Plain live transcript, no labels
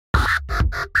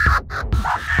Hey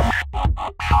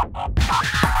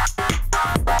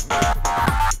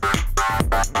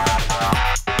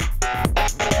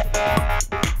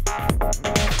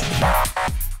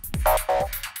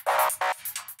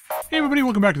everybody,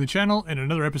 welcome back to the channel and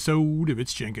another episode of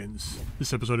It's Jenkins.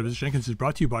 This episode of It's Jenkins is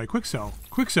brought to you by Quikscell.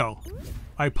 Quikscell.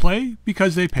 I play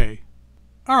because they pay.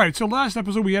 Alright, so last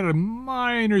episode we had a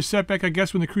minor setback, I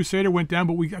guess, when the Crusader went down,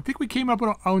 but I think we came up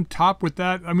on top with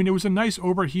that. I mean, it was a nice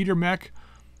overheater mech,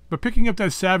 but picking up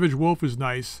that Savage Wolf is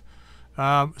nice.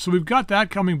 So we've got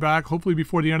that coming back. Hopefully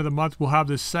before the end of the month we'll have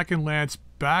this second Lance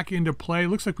back into play.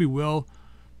 Looks like we will.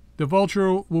 The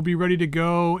Vulture will be ready to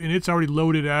go, and it's already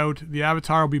loaded out. The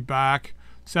Avatar will be back.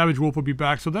 Savage Wolf will be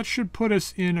back. So that should put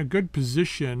us in a good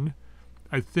position,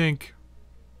 I think,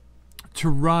 to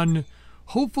run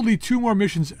hopefully 2 more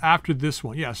missions after this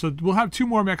one. Yeah, so we'll have 2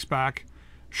 more mechs back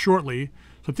shortly.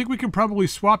 So I think we can probably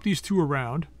swap these 2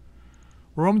 around.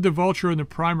 We're on the Vulture in the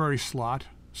primary slot.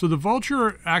 So the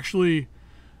Vulture actually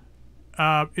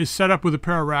is set up with a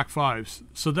pair of Rack 5s.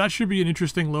 So that should be an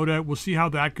interesting loadout. We'll see how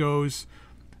that goes.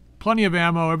 Plenty of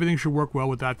ammo. Everything should work well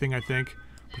with that thing, I think.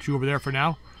 Put you over there for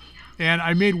now. And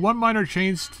I made 1 minor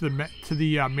change to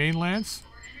the main Lance.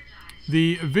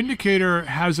 The Vindicator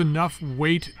has enough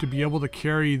weight to be able to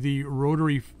carry the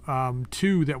rotary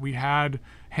 2 that we had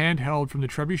handheld from the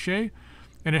Trebuchet.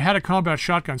 And it had a combat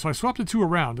shotgun, so I swapped the 2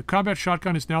 around. The combat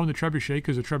shotgun is now in the Trebuchet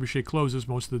because the Trebuchet closes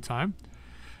most of the time.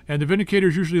 And the Vindicator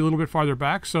is usually a little bit farther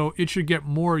back, so it should get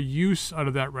more use out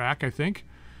of that rack, I think.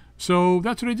 So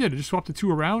that's what I did. I just swapped the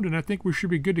 2 around, and I think we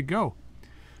should be good to go.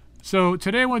 So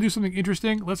today I want to do something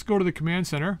interesting. Let's go to the command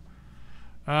center.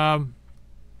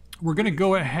 We're going to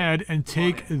go ahead and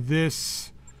take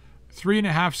this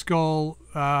 3.5 skull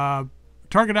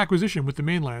target acquisition with the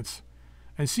main Lance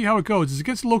and see how it goes. It's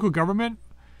against the local government.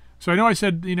 So I know I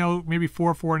said, you know, maybe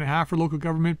 4.5 for local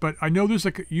government, but I know there's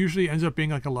like usually ends up being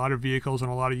like a lot of vehicles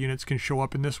and a lot of units can show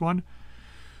up in this one.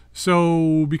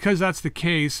 So because that's the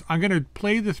case, I'm going to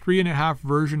play the 3.5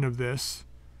 version of this,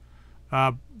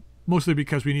 mostly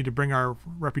because we need to bring our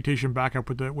reputation back up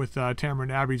with Tamara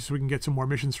and Abby so we can get some more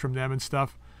missions from them and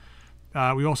stuff.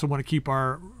 We also want to keep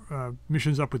our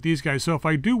missions up with these guys. So if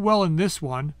I do well in this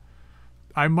one,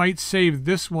 I might save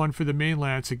this one for the main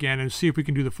Lance again and see if we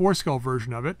can do the 4-skull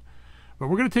version of it. But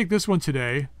we're going to take this one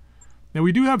today. Now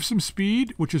we do have some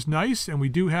speed, which is nice, and we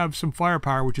do have some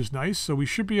firepower, which is nice, so we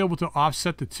should be able to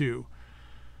offset the 2.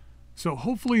 So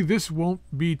hopefully this won't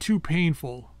be too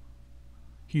painful,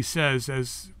 he says,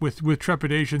 as with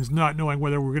trepidations, not knowing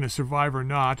whether we're going to survive or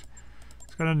not.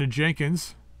 Let's go down to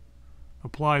Jenkins.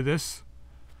 Apply this.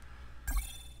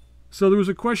 So there was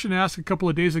a question asked a couple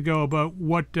of days ago about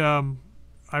what I'm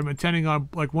intending on,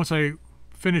 like once I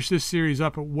finish this series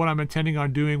up, what I'm intending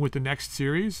on doing with the next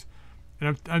series.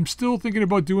 And I'm still thinking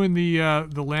about doing the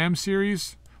Lamb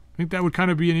series. I think that would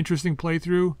kind of be an interesting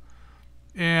playthrough.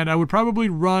 And I would probably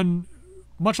run,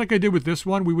 much like I did with this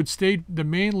one, the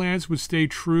main Lance would stay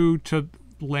true to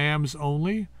Lambs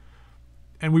only.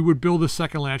 And we would build a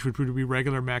second Lance, which would be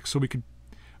regular mechs, so we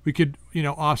could you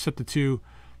know, offset the 2.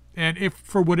 And if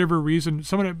for whatever reason,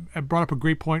 someone had brought up a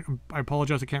great point, I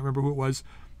apologize, I can't remember who it was,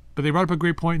 but they brought up a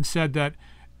great point and said that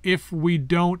if we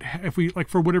like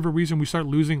for whatever reason we start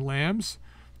losing Lambs,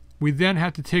 we then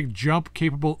have to take jump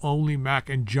capable only mech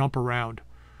and jump around,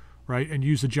 right? And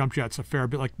use the jump jets a fair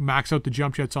bit, like max out the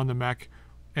jump jets on the mech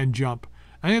and jump.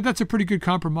 I think that's a pretty good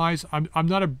compromise. I'm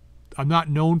not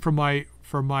known for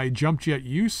my jump jet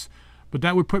use, but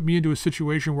that would put me into a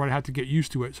situation where I'd have to get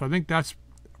used to it. So I think that's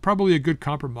probably a good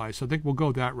compromise. So I think we'll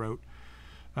go that route.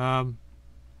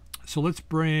 So let's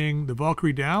bring the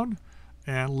Valkyrie down.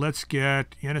 And let's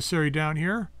get Yanissary down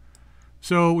here.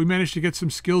 So we managed to get some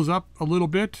skills up a little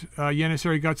bit.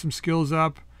 Yanissary got some skills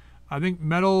up. I think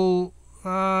Metal,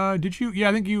 did you? Yeah,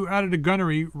 I think you added a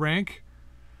gunnery rank.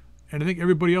 And I think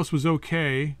everybody else was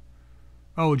okay.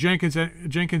 Oh, Jenkins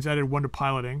added 1 to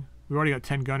piloting. We've already got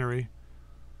 10 gunnery.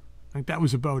 I think that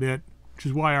was about it, which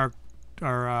is why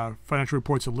our financial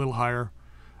report's a little higher.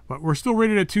 But we're still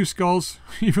rated at 2 skulls,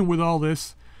 even with all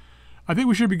this. I think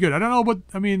we should be good. I don't know, but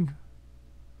I mean,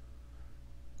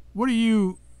 what have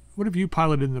you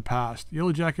piloted in the past?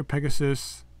 Yellow Jacket,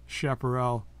 Pegasus,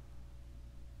 Chaparral.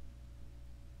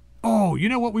 Oh, you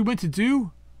know what we meant to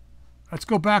do? Let's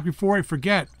go back before I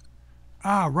forget.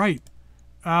 Ah, right.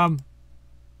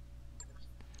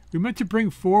 We meant to bring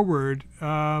forward,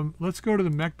 let's go to the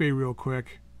mech bay real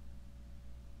quick.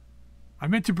 I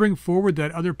meant to bring forward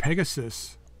that other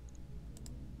Pegasus.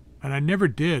 And I never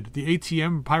did. The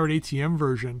ATM, Pirate ATM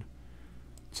version.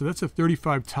 So that's a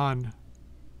 35 ton.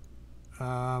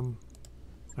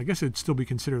 I guess it'd still be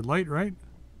considered light, right?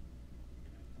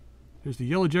 There's the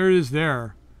yellow, there it is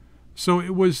there. So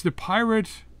it was the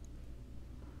pirate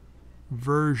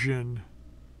version.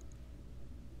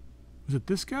 Was it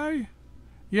this guy?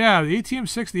 Yeah, the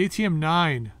ATM-6, the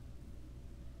ATM-9.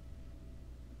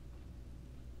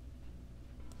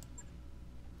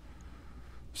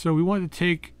 So we wanted to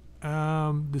take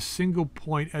the single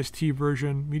point ST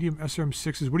version, medium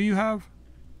SRM6s. What do you have?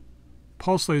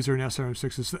 Pulse laser and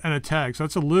SRM6s and a tag. So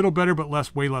that's a little better, but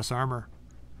way less armor.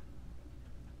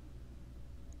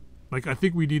 Like, I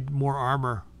think we need more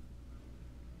armor.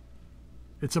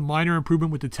 It's a minor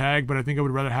improvement with the tag, but I think I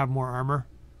would rather have more armor.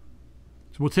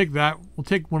 So we'll take that. We'll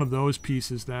take one of those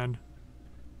pieces then.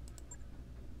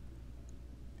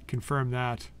 Confirm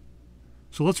that.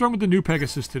 So let's run with the new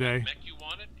Pegasus today.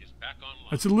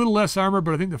 It's a little less armor,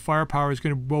 but I think the firepower is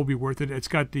going to well be worth it. It's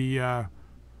got the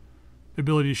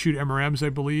ability to shoot MRMs, I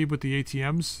believe, with the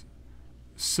ATMs.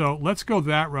 So let's go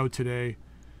that route today.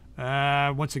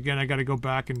 Once again, I got to go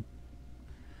back and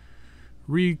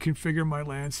reconfigure my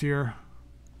lance here.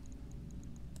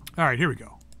 All right, here we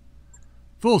go.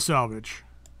 Full salvage.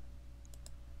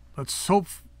 Let's hope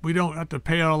we don't have to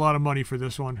pay out a lot of money for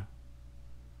this one.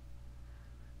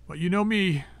 But you know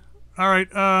me. All right,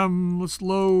 let's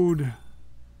load.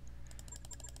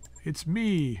 It's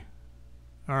me.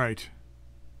 All right.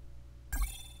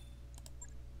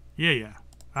 Yeah.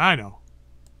 I know.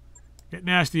 Get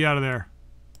nasty out of there.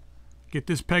 Get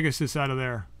this Pegasus out of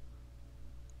there.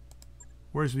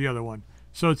 Where's the other one?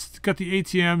 So it's got the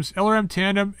ATMs, LRM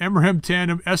tandem, MRM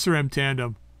tandem, SRM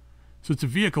tandem. So it's a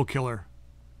vehicle killer.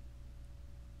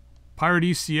 Pirate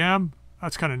ECM.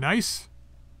 That's kind of nice.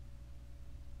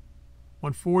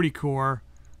 140 core.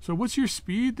 So what's your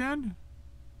speed then?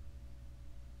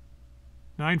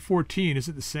 914. Is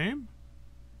it the same?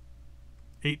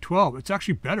 812. It's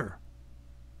actually better.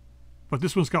 But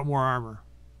this one's got more armor.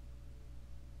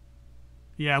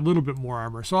 Yeah, a little bit more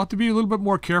armor. So I'll have to be a little bit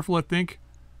more careful, I think.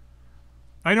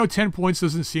 I know 10 points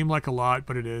doesn't seem like a lot,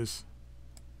 but it is.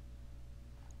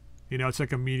 You know, it's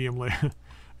like a medium laser.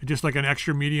 Just like an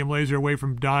extra medium laser away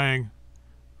from dying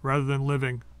rather than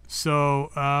living. So,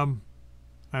 I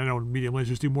don't know, medium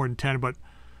lasers do more than 10, but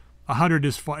 100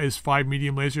 is 5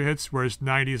 medium laser hits, whereas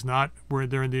 90 is not, where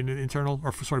they're in the internal,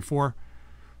 or sorry, 4.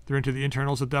 They're into the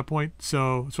internals at that point.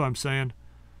 So that's what I'm saying.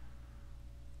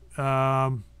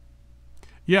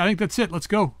 Yeah, I think that's it. Let's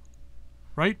go.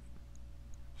 Right?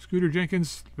 Scooter,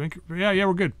 Jenkins. Yeah,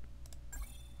 we're good.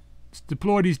 Let's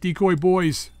deploy these decoy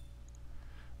boys.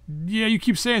 Yeah, you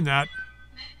keep saying that.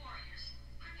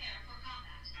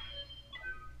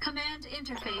 Command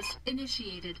interface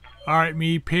initiated. All right,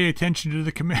 me, pay attention to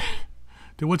the command,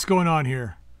 to what's going on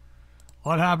here. A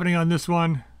lot happening on this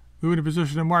one. Moving to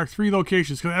position to mark 3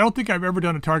 locations. Because I don't think I've ever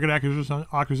done a target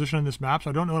acquisition on this map, so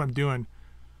I don't know what I'm doing.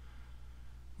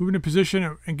 Moving to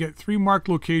position and get 3 marked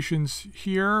locations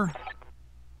here.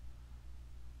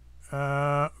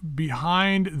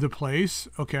 Behind the place.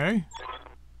 Okay.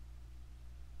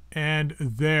 And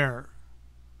there.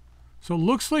 So it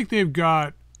looks like they've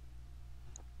got...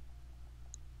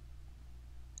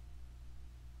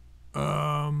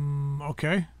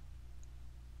 okay.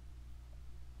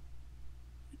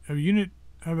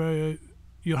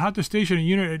 You'll have to station a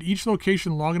unit at each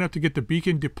location long enough to get the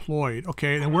beacon deployed.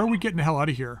 Okay, and where are we getting the hell out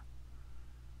of here?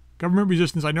 Government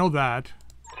resistance, I know that.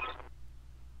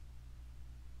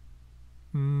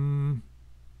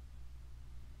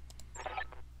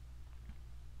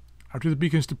 After the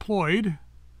beacon's deployed,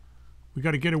 we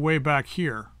got to get away back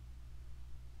here.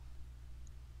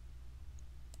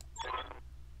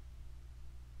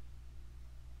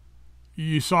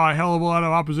 You saw a hell of a lot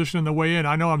of opposition on the way in.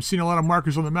 I know I'm seeing a lot of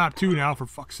markers on the map too now, for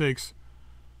fuck's sakes.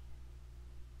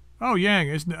 Oh,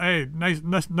 Yang, hey, nice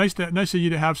of you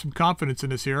to have some confidence in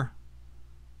this here.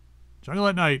 Jungle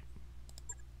at night.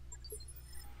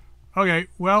 Okay,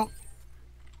 well,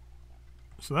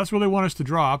 so that's where they want us to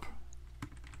drop.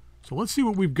 So let's see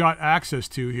what we've got access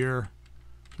to here.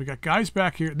 So we got guys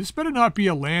back here. This better not be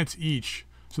a lance each.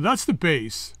 So that's the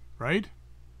base, right?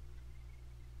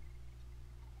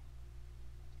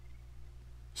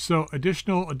 So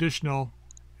additional,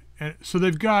 and so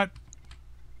they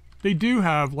do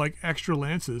have like extra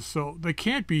lances, so they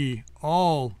can't be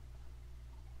all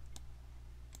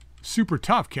super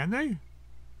tough, can they?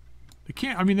 They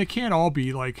can't, I mean, they can't all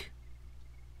be like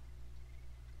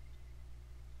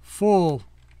full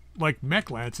like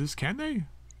mech lances, can they?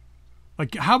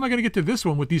 Like, how am I going to get to this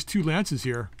one with these 2 lances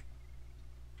here?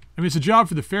 I mean, it's a job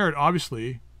for the ferret,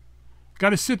 obviously.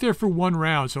 Got to sit there for 1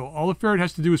 round, so all the ferret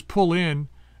has to do is pull in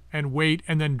and wait,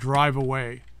 and then drive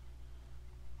away.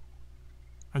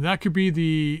 And that could be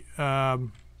the,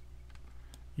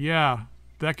 yeah,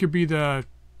 that could be the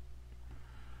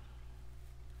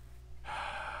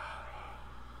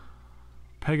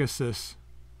Pegasus.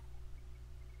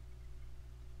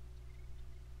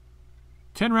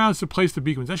 10 rounds to place the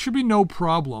beacons. That should be no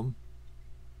problem.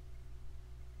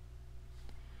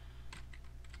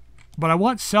 But I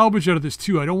want salvage out of this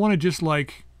too. I don't want to just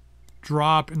like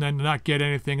drop and then not get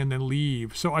anything and then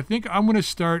leave. So I think I'm going to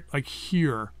start like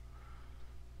here.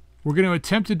 We're going to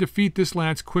attempt to defeat this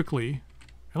lance quickly.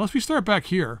 Unless we start back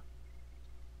here.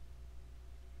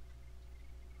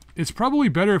 It's probably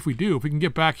better if we do. If we can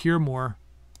get back here more.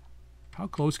 How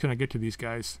close can I get to these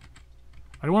guys?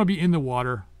 I don't want to be in the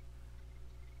water.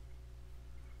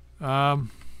 Let's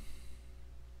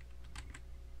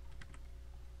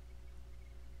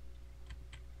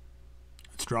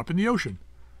drop in the ocean.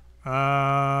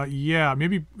 Yeah,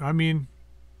 maybe, I mean...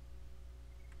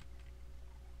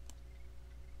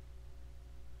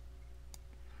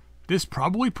 This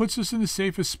probably puts us in the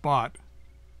safest spot.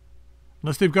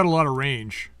 Unless they've got a lot of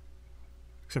range.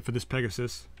 Except for this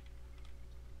Pegasus.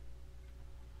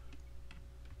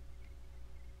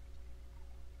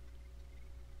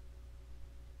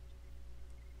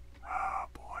 Oh,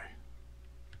 boy.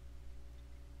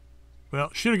 Well,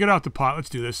 should have got out the pot. Let's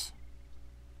do this.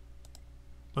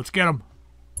 Let's get them.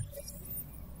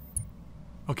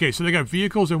 Okay, so they got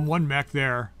vehicles and one mech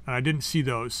there. And I didn't see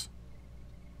those.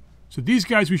 So these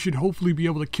guys we should hopefully be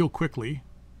able to kill quickly.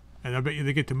 And I bet you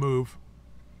they get to move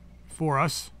for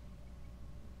us.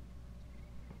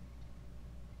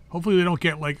 Hopefully they don't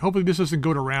get like... Hopefully this doesn't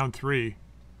go to round 3.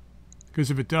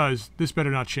 Because if it does, this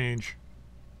better not change.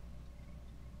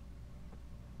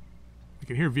 I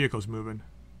can hear vehicles moving.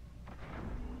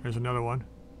 There's another one.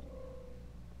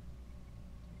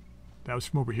 That was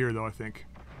from over here though, I think.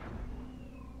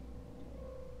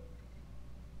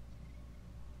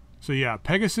 So yeah,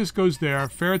 Pegasus goes there.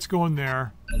 Ferret's going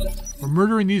there. We're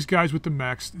murdering these guys with the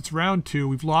mechs. It's round 2.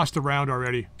 We've lost a round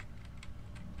already.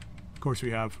 Of course we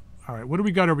have. Alright, what do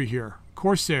we got over here?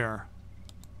 Corsair.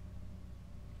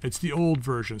 It's the old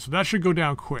version, so that should go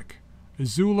down quick.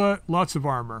 Azula, lots of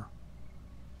armor.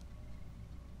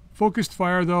 Focused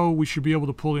fire, though, we should be able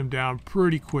to pull him down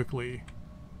pretty quickly.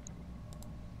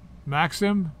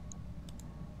 Maxim.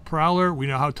 Prowler, we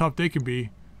know how tough they can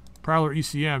be. Prowler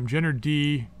ECM. Jenner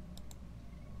D.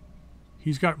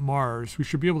 He's got Mars. We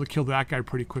should be able to kill that guy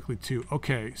pretty quickly, too.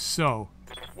 Okay, so...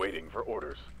 Waiting for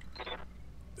orders.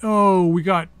 Oh, we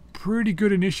got pretty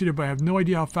good initiative, but I have no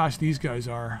idea how fast these guys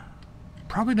are.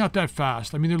 Probably not that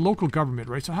fast. I mean, they're local government,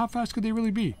 right? So how fast could they really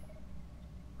be?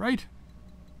 Right?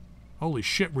 Holy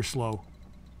shit, we're slow.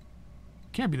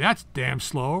 Can't be that damn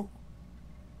slow.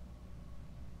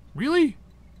 Really?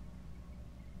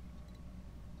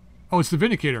 Oh, it's the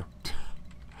Vindicator.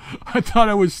 I thought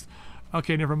I was...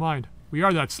 Okay, never mind. We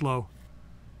are that slow.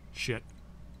 Shit.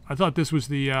 I thought this was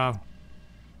the,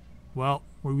 well,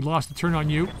 we lost a turn on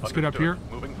you. Let's get up here.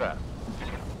 Moving fast.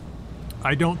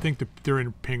 I don't think they're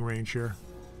in ping range here.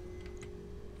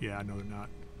 Yeah, no, they're not.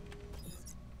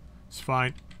 It's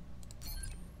fine.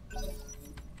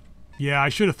 Yeah, I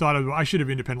should have thought of... I should have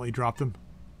independently dropped them.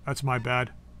 That's my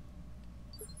bad.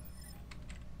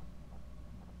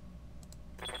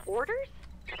 Orders?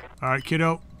 Alright,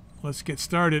 kiddo. Let's get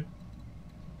started.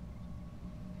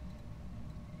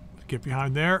 Get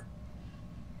behind there.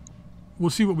 We'll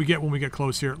see what we get when we get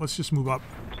close here. Let's just move up.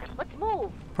 Let's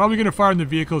move. Probably going to fire in the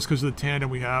vehicles because of the tandem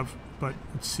we have. But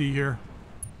let's see here.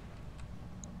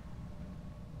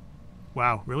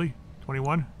 Wow, really?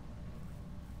 21?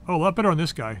 Oh, a lot better on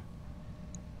this guy.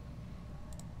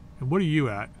 And what are you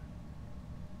at?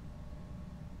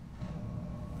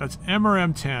 That's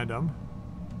MRM tandem.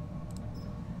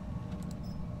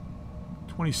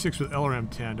 26 with LRM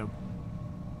tandem.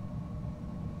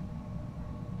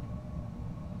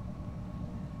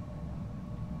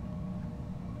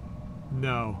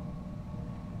 No.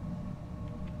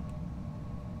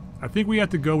 I think we have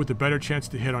to go with the better chance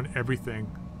to hit on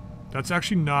everything. That's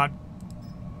actually not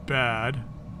bad.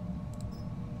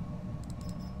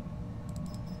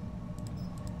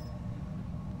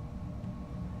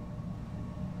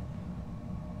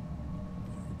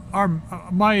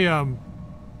 My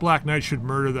Black Knight should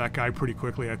murder that guy pretty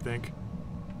quickly, I think.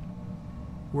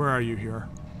 Where are you here?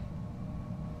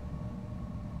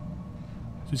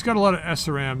 So he's got a lot of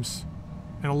SRMs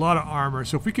and a lot of armor,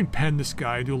 so if we can pen this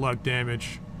guy and do a lot of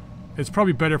damage, it's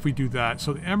probably better if we do that.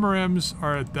 So the MRMs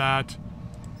are at that.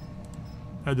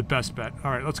 Are the best bet.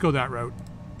 Alright, let's go that route.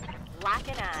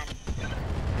 Locking on.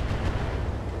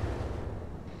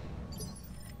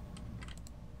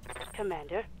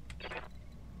 Commander.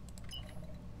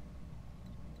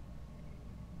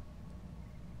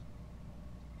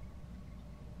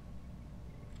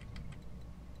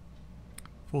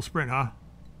 Full sprint, huh?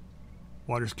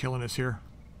 Water's killing us here.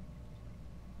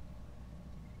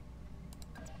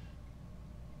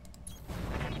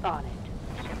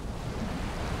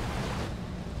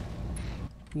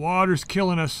 Water's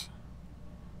killing us.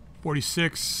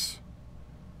 46.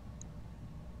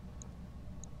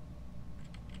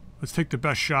 Let's take the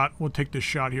best shot. We'll take this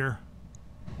shot here.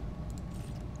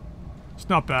 It's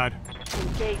not bad.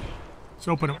 Engaging. Let's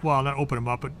open him. Well, not open him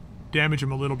up, but damage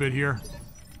him a little bit here.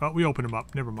 Oh, we open him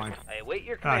up. Never mind. I await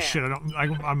your Ah, command. shit.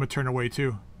 I'm gonna turn away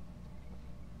too.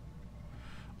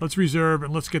 Let's reserve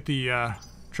and let's get the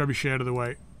trebuchet out of the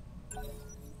way.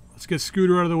 Let's get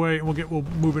Scooter out of the way, and we'll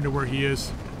move into where he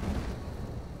is.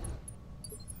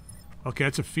 Okay,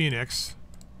 that's a Phoenix.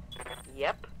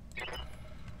 Yep.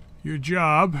 Your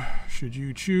job, should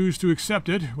you choose to accept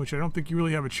it, which I don't think you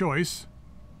really have a choice.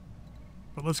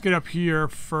 But let's get up here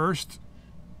first.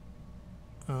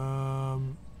 Yeah,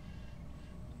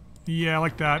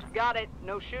 like that. Got it.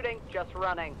 No shooting, just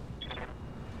running.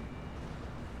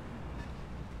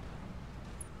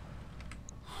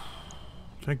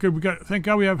 Thank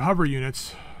God we have hover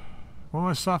units.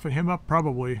 Want to soften him up?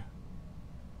 Probably.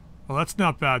 Well, that's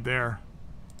not bad there.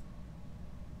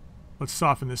 Let's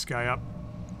soften this guy up.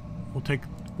 We'll take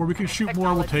where we can shoot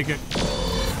more. We'll take it.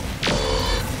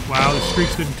 Wow, the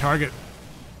streaks didn't target.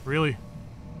 Really?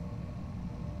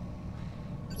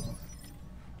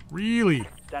 Really?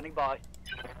 Standing by.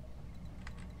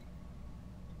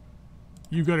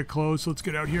 You got it closed. Let's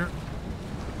get out here.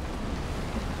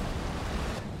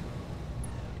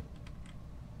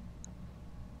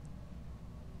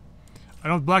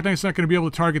 Black Knight's not going to be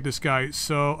able to target this guy,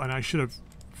 so, and I should have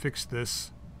fixed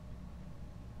this.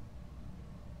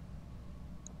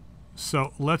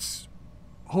 So let's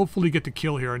hopefully get the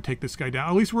kill here and take this guy down.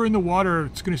 At least we're in the water.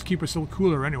 It's going to keep us a little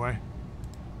cooler anyway.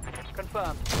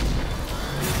 Confirmed.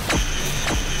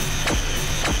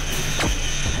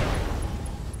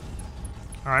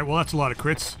 All right, well, that's a lot of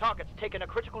crits. Target's taken a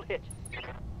critical hit.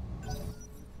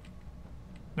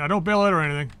 Now, don't bail out or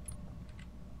anything.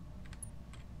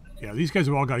 Yeah, these guys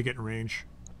have all got to get in range.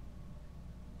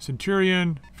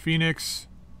 Centurion, Phoenix.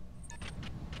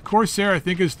 Corsair, I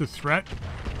think, is the threat.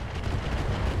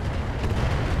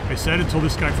 I said until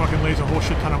this guy fucking lays a whole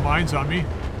shit ton of mines on me.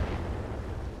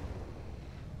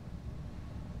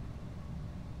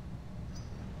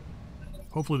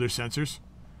 Hopefully they're sensors.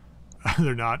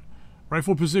 They're not.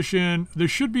 Rifle position. There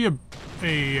should be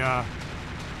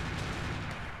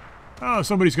oh,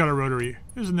 somebody's got a rotary.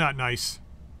 Isn't that nice?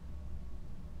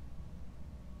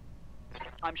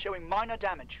 I'm showing minor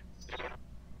damage.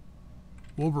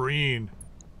 Wolverine.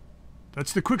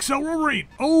 That's the Quikscell Wolverine.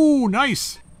 Oh,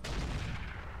 nice.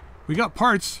 We got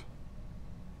parts.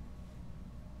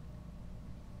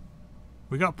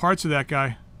 We got parts of that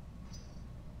guy.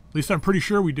 At least I'm pretty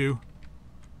sure we do.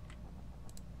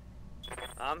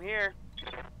 I'm here.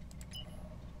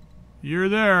 You're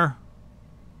there.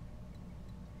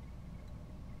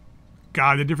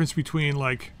 God, the difference between,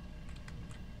 like,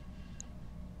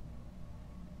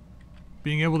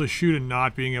 being able to shoot and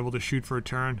not being able to shoot for a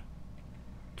turn.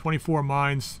 24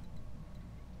 mines.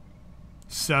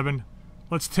 7.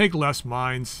 Let's take less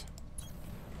mines.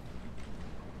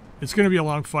 It's going to be a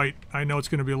long fight. I know it's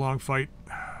going to be a long fight.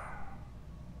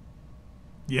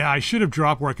 Yeah, I should have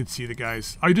dropped where I could see the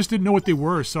guys. I just didn't know what they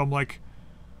were, so I'm like,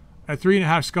 at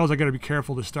 3.5 skulls, I got to be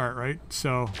careful to start, right?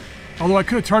 So, although I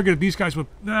could have targeted these guys with,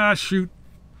 shoot.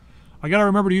 I got to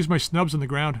remember to use my snubs on the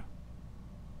ground.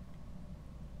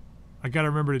 I got to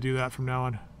remember to do that from now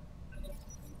on.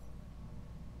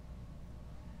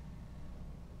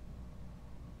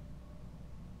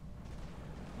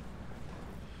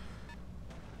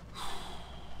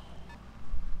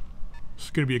 It's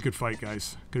going to be a good fight,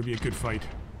 guys. Going to be a good fight.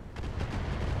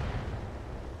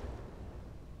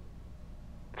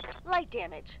 Light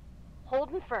damage.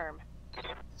 Holding firm.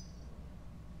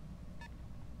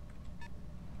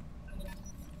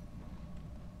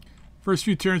 First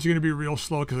few turns are going to be real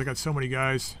slow because I got so many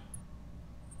guys.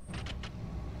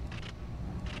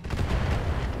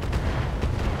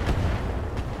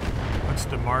 That's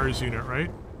the Mars unit,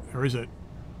 right? Or is it?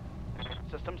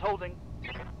 Systems holding.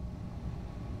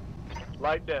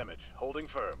 Light damage. Holding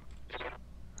firm.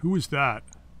 Who is that?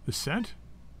 The Scent?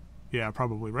 Yeah,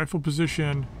 probably. Rifle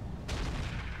position.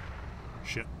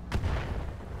 Shit.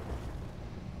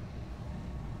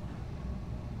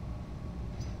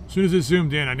 As soon as it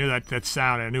zoomed in, I knew that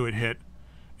sound. I knew it hit.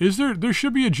 Is there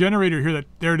should be a generator here.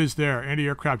 There it is there.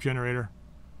 Anti-aircraft generator.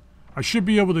 I should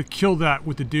be able to kill that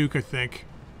with the Duke, I think.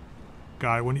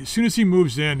 God, as soon as he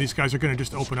moves in, these guys are going to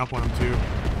just open up on him too.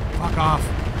 Fuck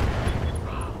off.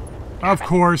 Of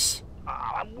course.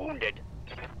 I'm wounded.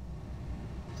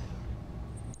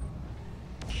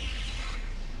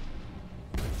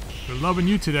 They're loving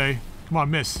you today. Come on,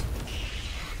 miss.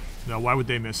 No, why would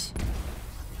they miss?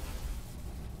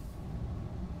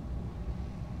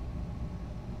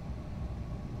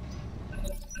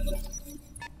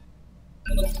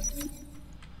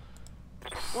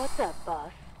 What's up,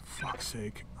 boss? Fuck's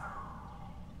sake.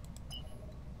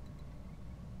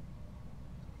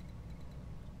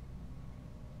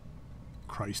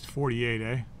 Christ, 48,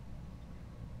 eh?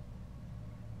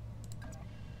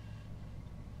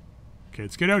 Okay,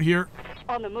 let's get out here.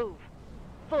 On the move.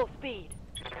 Full speed.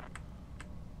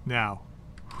 Now,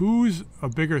 who's a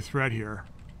bigger threat here?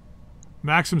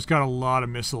 Maxim's got a lot of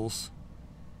missiles.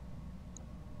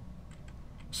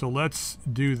 So let's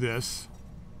do this.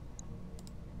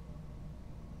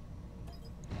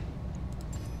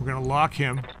 We're gonna lock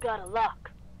him. Gotta lock.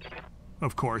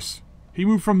 Of course. He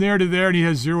moved from there to there and he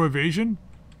has 0 evasion.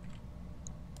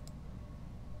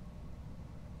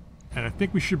 And I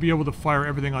think we should be able to fire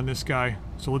everything on this guy.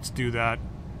 So let's do that.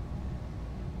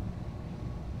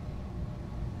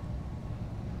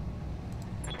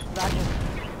 Roger.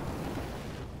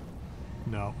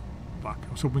 No. Fuck.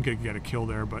 I was hoping we could get a kill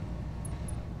there, but...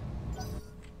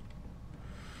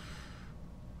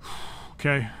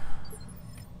 Okay.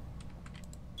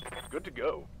 Good to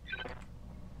go.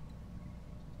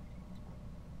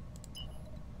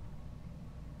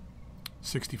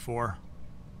 $64.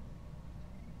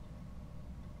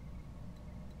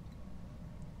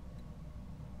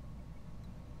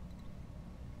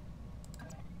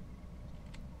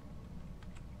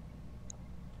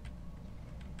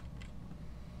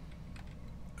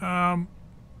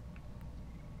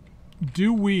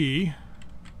 Do we...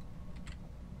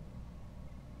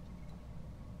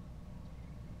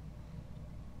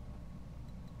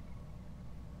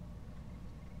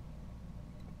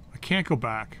 I can't go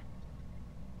back.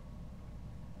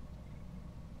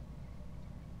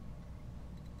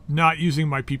 Not using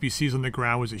my PPCs on the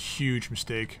ground was a huge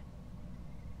mistake.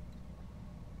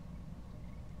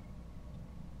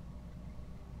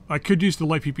 I could use the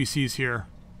light PPCs here.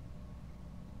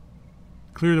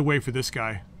 Clear the way for this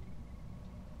guy.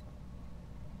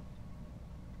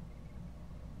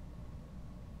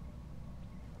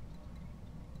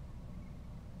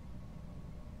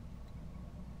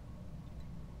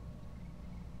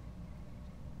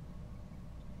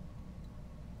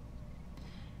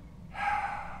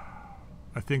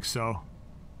 I think so.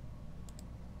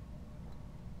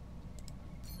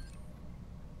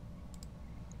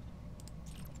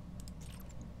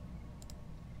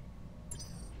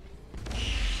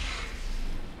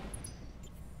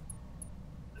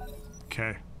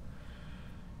 Okay.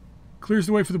 Clears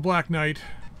the way for the Black Knight.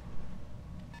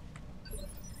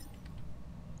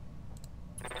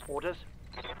 Orders.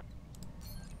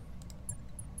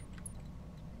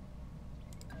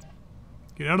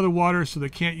 Get out of the water so they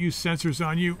can't use sensors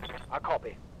on you. I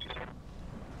copy.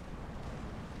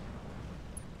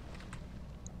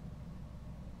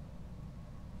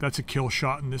 That's a kill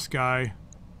shot in this guy.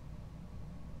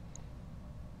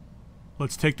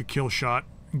 Let's take the kill shot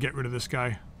and get rid of this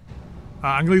guy.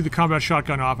 I'm gonna leave the combat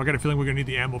shotgun off. I got a feeling we're gonna need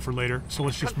the ammo for later, so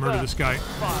let's just murder this guy.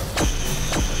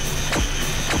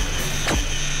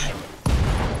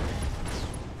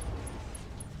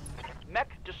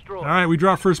 Mech destroyed. Alright, we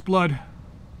draw first blood.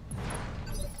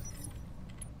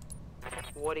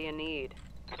 What do you need?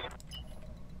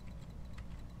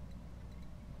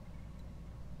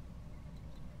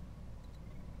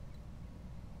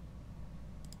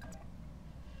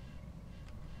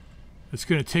 It's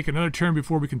gonna take another turn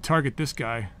before we can target this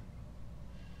guy.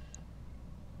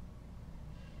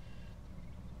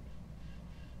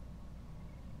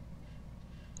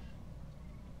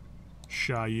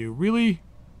 Shayu, really?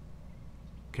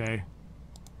 Okay.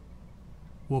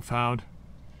 Wolfhound.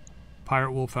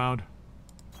 Pirate Wolfhound.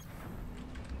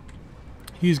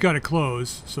 He's got to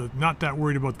close, so not that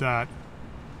worried about that.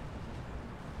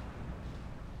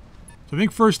 So I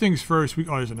think first things first, oh,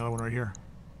 there's another one right here.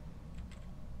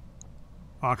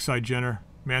 Oxide Jenner.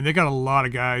 Man, they got a lot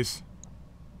of guys.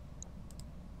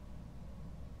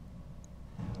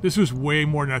 This was way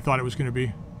more than I thought it was going to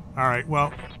be. Alright,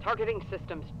 well... Targeting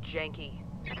systems janky.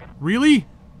 Really?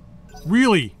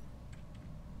 Really?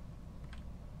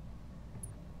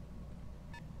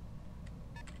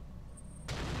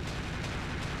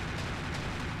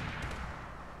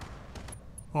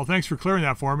 Well, thanks for clearing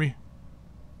that for me.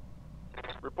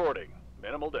 Reporting.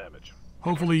 Minimal damage.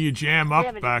 Hopefully you jam up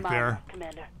Damage back minor, there.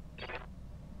 Commander.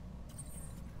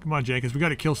 Come on, Jenkins. We got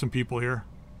to kill some people here.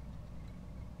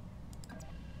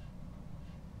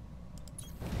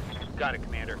 Got it,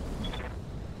 Commander.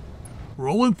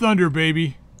 Rolling Thunder,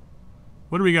 baby.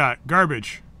 What do we got?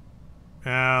 Garbage.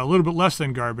 A little bit less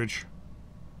than garbage.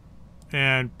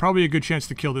 And probably a good chance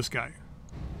to kill this guy.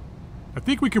 I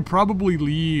think we could probably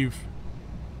leave...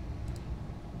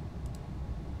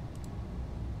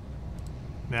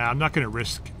 Nah, I'm not going to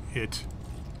risk it.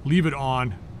 Leave it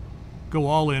on. go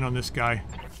all in on this guy.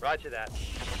 Roger that.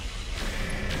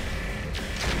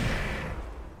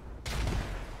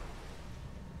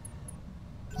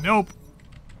 Nope.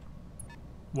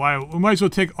 Why? We might as well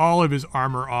take all of his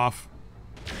armor off.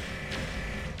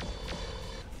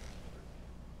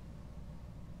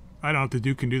 I don't know if the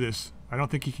Duke can do this. I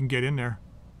don't think he can get in there.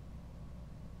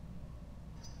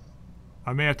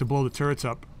 I may have to blow the turrets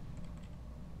up.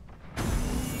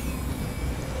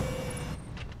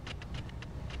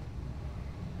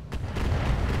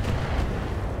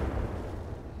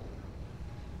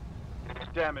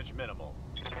 Damage minimal.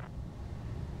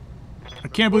 I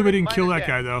can't believe I didn't kill that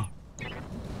guy, though.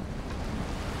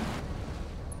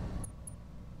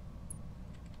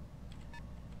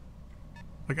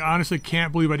 Like, I honestly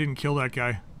can't believe I didn't kill that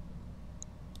guy.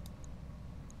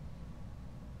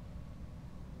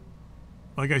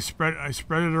 Like, I spread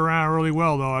it around really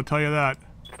well, though, I'll tell you that.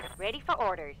 Ready for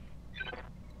orders.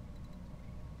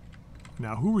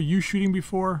 Now, who were you shooting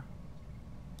before?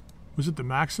 Was it the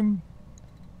Maxim?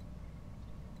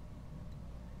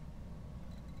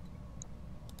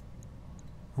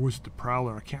 Or was it the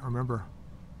Prowler? I can't remember.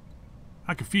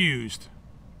 I'm confused.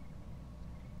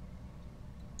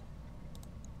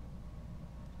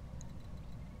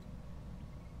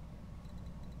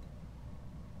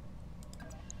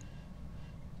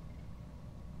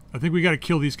 I think we gotta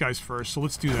kill these guys first, so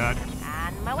let's do that.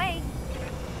 On my way.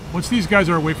 Once these guys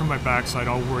are away from my backside,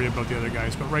 I'll worry about the other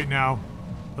guys. But right now,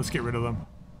 let's get rid of them.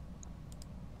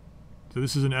 So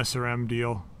this is an SRM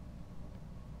deal.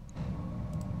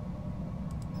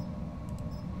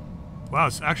 Wow,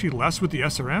 it's actually less with the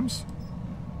SRMs?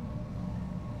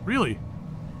 Really?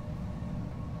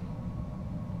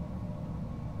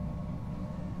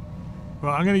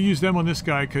 Well, I'm going to use them on this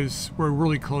guy because we're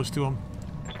really close to him.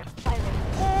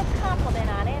 Compliment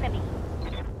on enemy.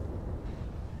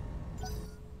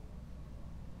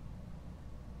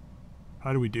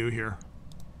 How do we do here?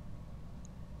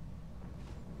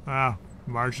 Ah,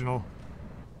 marginal.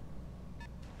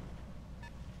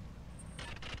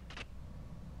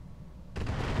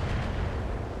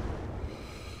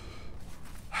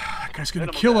 That guy's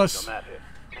gonna kill us. I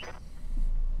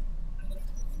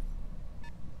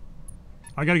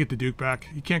gotta get the Duke back.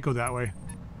 He can't go that way.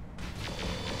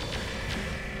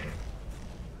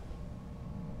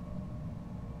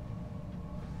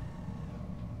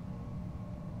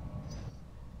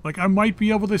 Like, I might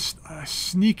be able to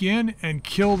sneak in and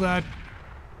kill that.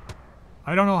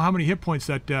 I don't know how many hit points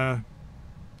that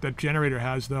that generator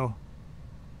has, though.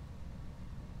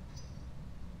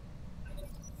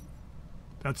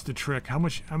 That's the trick. How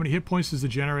many hit points does the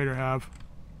generator have?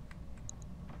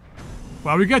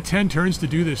 Wow, we got 10 turns to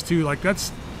do this too. Like,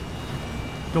 that's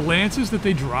the lances that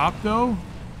they drop, though.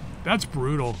 That's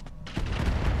brutal.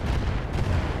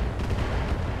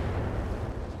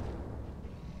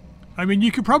 I mean,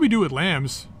 you could probably do it with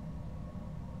lambs.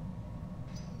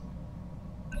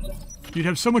 You'd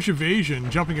have so much evasion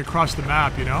jumping across the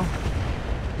map, you know?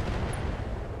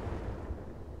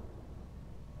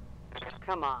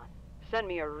 Come on. Send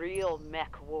me a real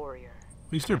mech warrior.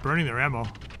 At least they're burning their ammo.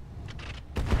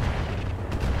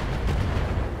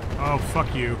 Oh,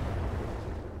 fuck you.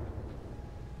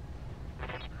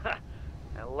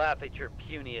 I laugh at your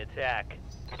puny attack.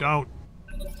 Don't.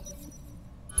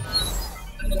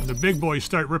 When the big boys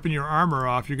start ripping your armor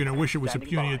off, you're gonna wish it was a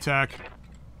puny attack.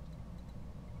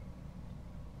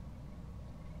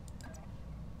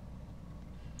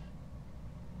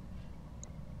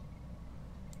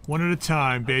 One at a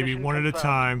time, baby. One at a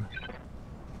time.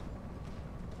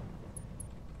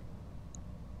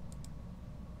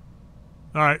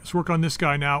 Alright, let's work on this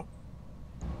guy now.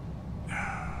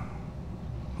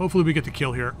 Hopefully we get the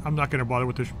kill here. I'm not gonna bother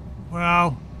with this.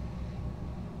 Well,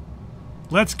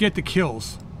 let's get the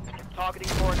kills. Targeting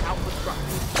for an output structure.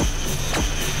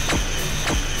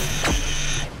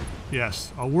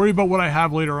 Yes, I'll worry about what I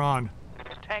have later on.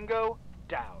 Tango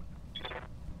down.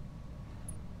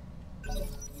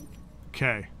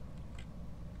 Okay.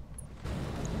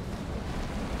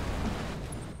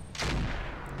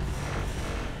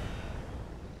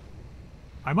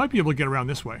 I might be able to get around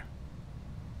this way.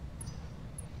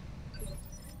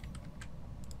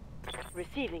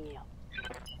 Receiving you.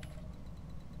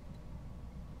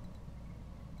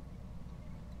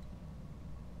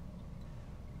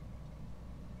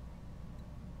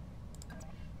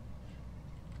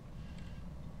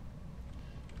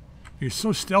 You're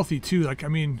so stealthy too, like, I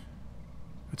mean,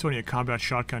 that's only a combat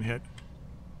shotgun hit.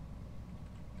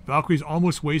 Valkyrie's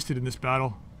almost wasted in this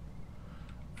battle.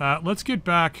 Let's get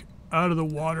back out of the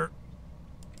water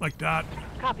like that.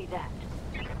 Copy that.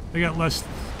 They have less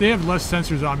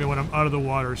sensors on me when I'm out of the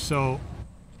water, so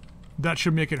That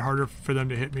should make it harder for them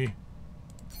to hit me.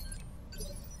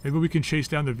 Maybe we can chase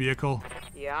down the vehicle.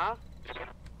 Yeah?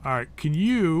 Alright, can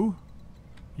you...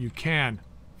 You can.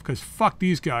 Because fuck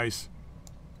these guys.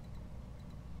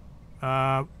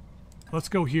 Let's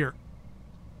go here.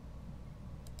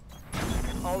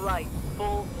 Alright,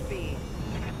 full speed.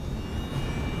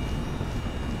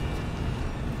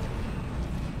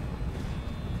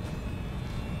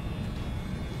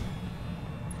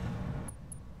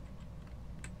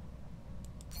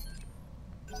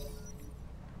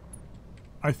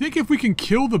 I think if we can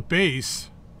kill the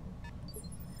base,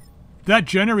 that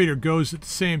generator goes at the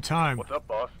same time. What's up,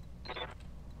 boss?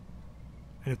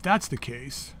 And if that's the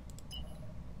case...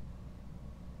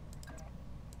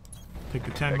 Take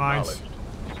the 10 mines.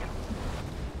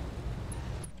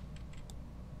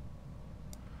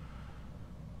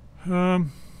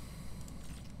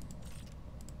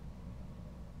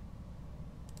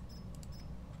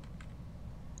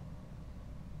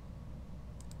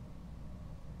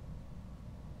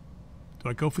 Do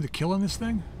I go for the kill on this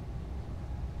thing?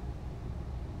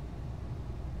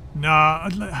 Nah,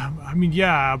 I mean,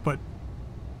 yeah, but...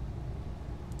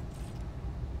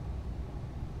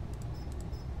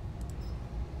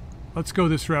 Let's go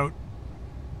this route.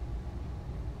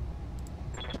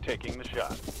 Taking the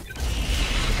shot.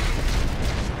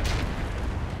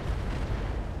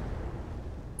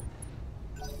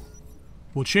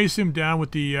 We'll chase him down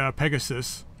with the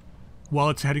Pegasus while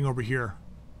it's heading over here.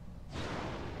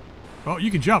 Oh,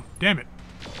 you can jump. Damn it.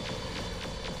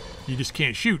 You just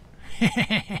can't shoot.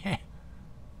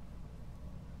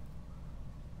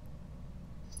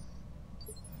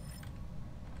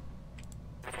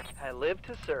 I live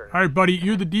to serve. Alright, buddy,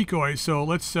 you're the decoy, so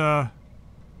let's get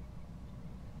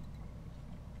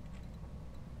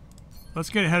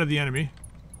ahead of the enemy.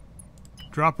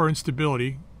 Drop our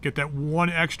instability. Get that one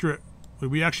extra...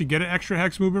 Would we actually get an extra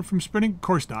hex movement from spinning? Of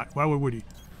course not. Why would we?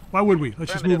 Why would we?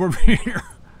 Let's just move over here.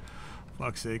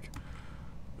 Fuck's sake.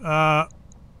 And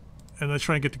let's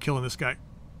try and get the kill on this guy.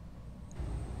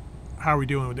 How are we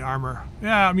doing with the armor?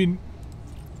 Yeah, I mean...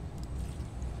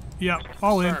 Yeah,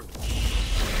 all in.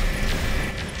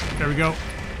 There we go.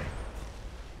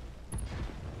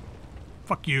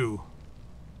 Fuck you.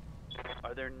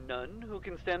 Are there none who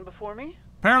can stand before me?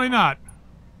 Apparently not.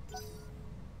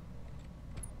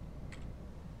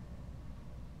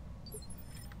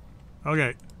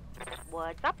 Okay.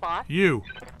 What's up, boss? You.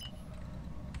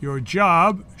 Your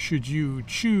job, should you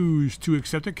choose to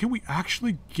accept it, can we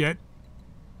actually get...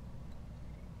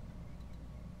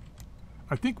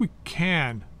 I think we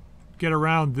can get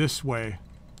around this way.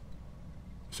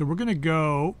 So we're going to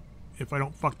go, if I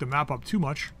don't fuck the map up too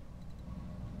much,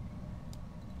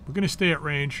 we're going to stay at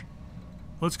range.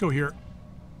 Let's go here.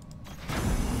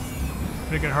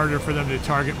 Make it harder for them to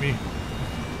target me.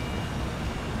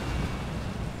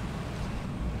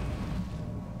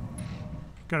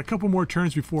 Got a couple more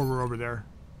turns before we're over there.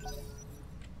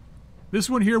 This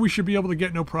one here we should be able to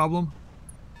get no problem.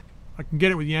 I can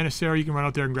get it with Yanissary. You can run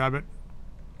out there and grab it.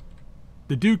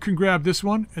 The Duke can grab this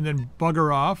one and then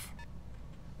bugger off.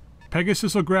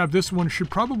 Pegasus will grab this one. Should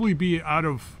probably be out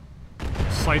of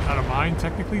sight, out of mind,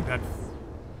 technically. That...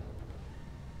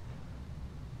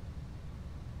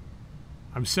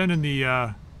 I'm sending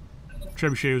the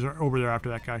trebuchets over there after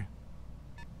that guy.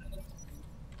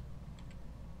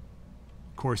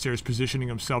 Corsair's positioning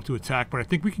himself to attack, but I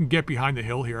think we can get behind the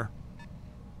hill here.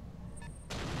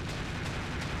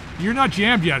 You're not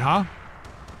jammed yet, huh?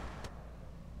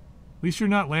 At least you're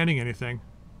not landing anything.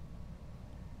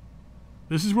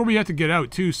 This is where we have to get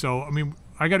out, too, so, I mean,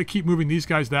 I gotta keep moving these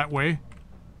guys that way.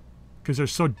 Because they're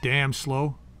so damn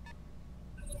slow.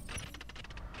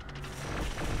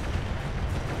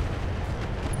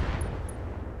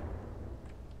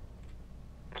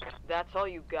 That's all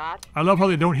you got? I love how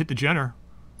they don't hit the Jenner.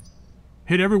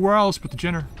 Hit everywhere else but the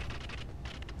Jenner.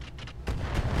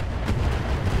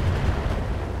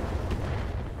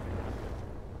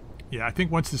 Yeah, I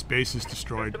think once this base is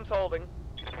destroyed, Systems holding.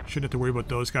 shouldn't have to worry about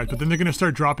those guys. But then they're going to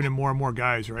start dropping in more and more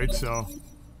guys, right? So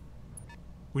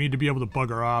we need to be able to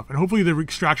bugger off. And hopefully the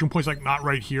extraction point's like not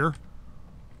right here.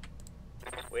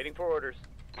 Waiting for orders.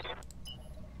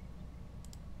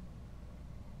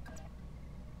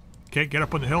 Okay, get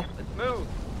up on the hill. Let's move.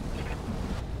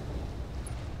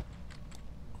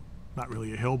 Not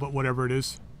really a hill, but whatever it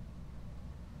is.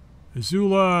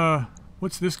 Azula,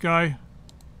 what's this guy?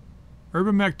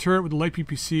 Urban Mech turret with the light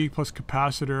PPC plus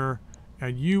capacitor.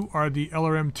 And you are the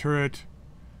LRM turret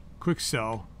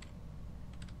Quikscell.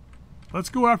 Let's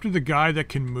go after the guy that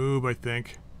can move, I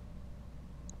think.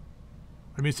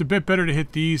 I mean, it's a bit better to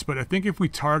hit these, but I think if we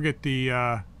target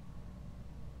the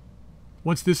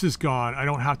Once this is gone, I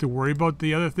don't have to worry about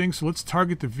the other things. So let's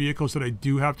target the vehicles that I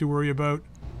do have to worry about.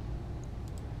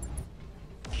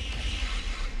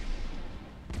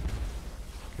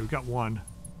 Okay, we got one.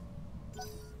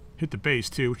 Hit the base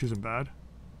too, which isn't bad.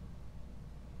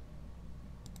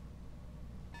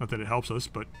 Not that it helps us,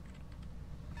 but...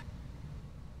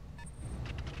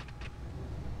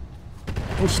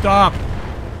 Oh, stop!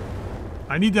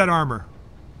 I need that armor.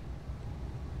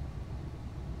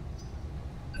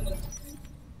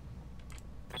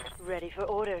 Ready for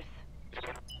orders.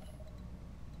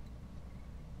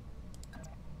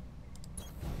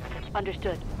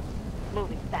 Understood.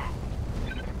 Moving fast.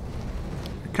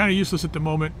 Kind of useless at the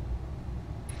moment.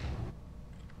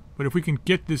 But if we can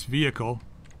get this vehicle,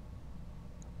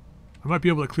 I might be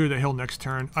able to clear the hill next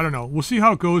turn. I don't know. We'll see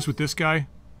how it goes with this guy.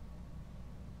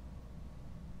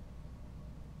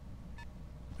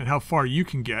 And how far you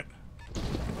can get.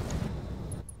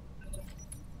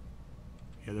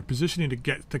 Yeah, they're positioning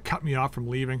to cut me off from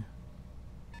leaving.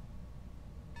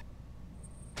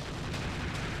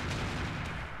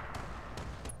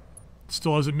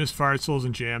 Still hasn't misfired, still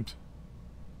hasn't jammed.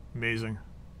 Amazing.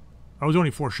 I was only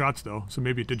 4 shots though, so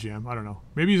maybe it did jam. I don't know.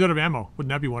 Maybe he's out of ammo. Wouldn't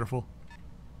that be wonderful?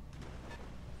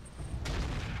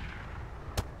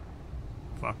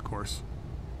 Fuck, of course.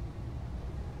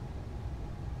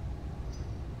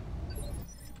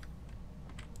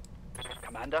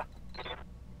 Commander?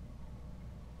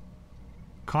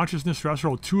 Consciousness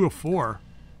threshold 2 of 4.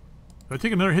 Did I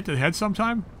take another hit to the head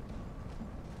sometime?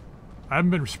 I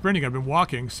haven't been sprinting, I've been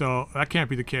walking, so that can't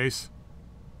be the case.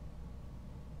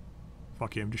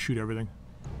 Fuck him, just shoot everything.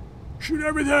 Shoot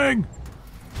everything!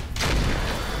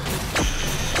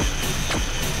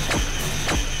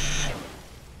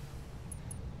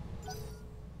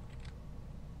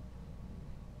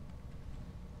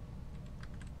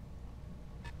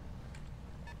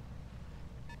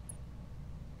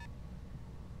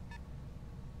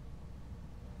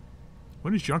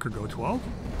 When does Junker go? 12?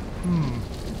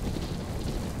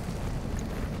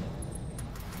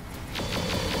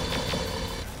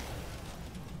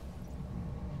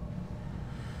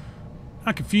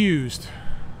 I'm confused.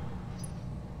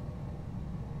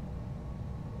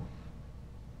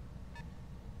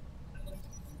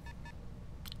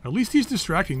 At least he's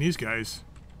distracting these guys.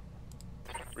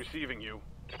 Receiving you.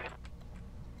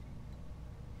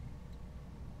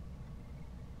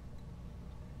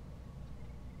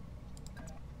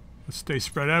 Let's stay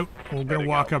spread out. We're going to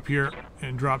walk up here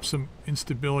and drop some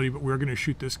instability, but we're going to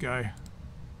shoot this guy.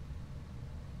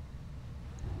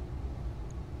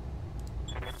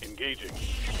 Engaging.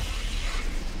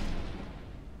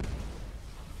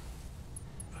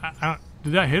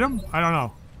 Did that hit him? I don't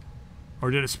know. Or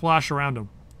did it splash around him?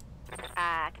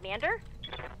 Commander?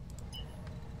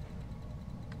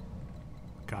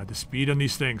 God, the speed on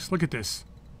these things. Look at this.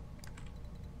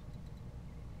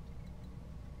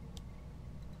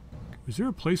 Is there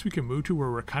a place we can move to where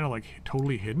we're kind of like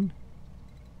totally hidden?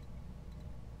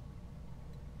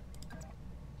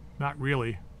 Not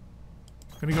really.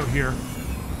 I'm gonna go here.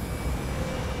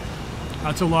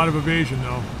 That's a lot of evasion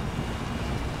though.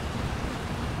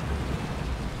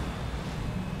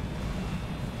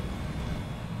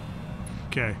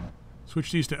 Okay.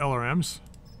 Switch these to LRMs.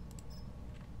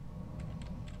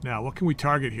 Now, what can we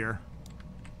target here?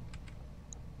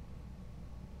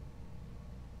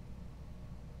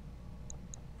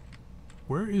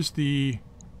 Where is the...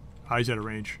 he's out of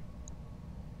range.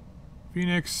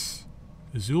 Phoenix...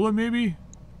 Azula, maybe?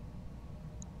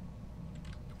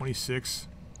 26.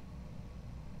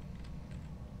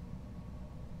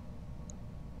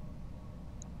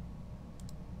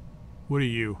 What are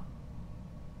you?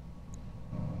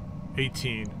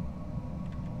 18.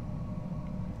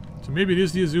 So maybe it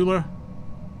is the Azula.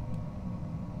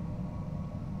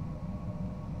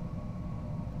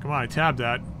 Come on, I tabbed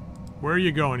that. Where are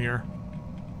you going here?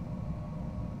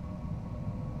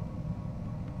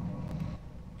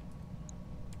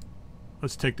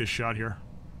 Let's take this shot here.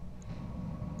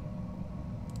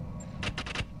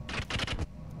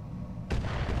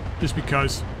 Just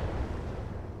because.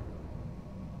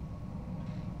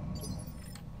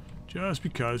 Just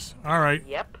because. Alright.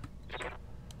 Yep.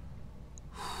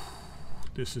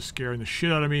 This is scaring the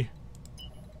shit out of me.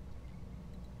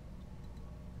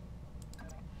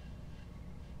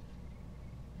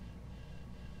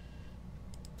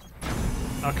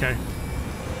 Okay.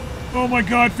 Oh my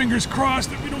god, fingers crossed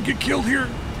that we don't get killed here.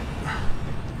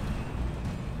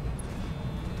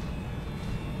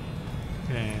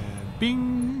 And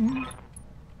bing.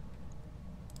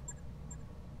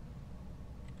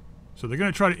 So they're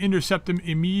going to try to intercept them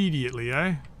immediately,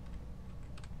 eh?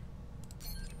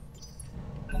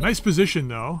 Nice position,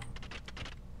 though.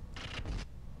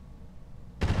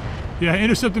 Yeah,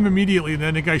 intercept him immediately, and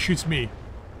then the guy shoots me.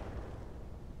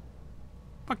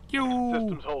 Fuck you!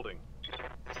 Systems holding.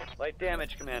 Light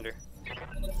damage, Commander.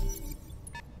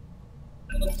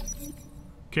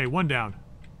 Okay, one down.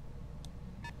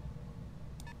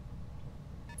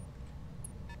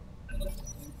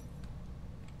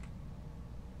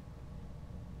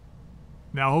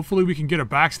 Now, hopefully we can get a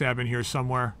backstab in here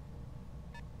somewhere.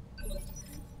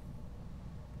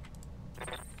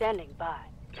 Standing by.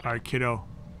 Alright, kiddo.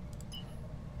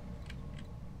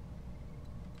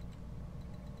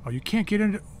 Oh, you can't get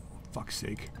into... Fuck's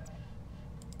sake.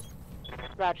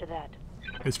 Roger that.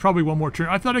 It's probably one more turn.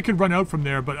 I thought I could run out from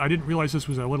there, but I didn't realize this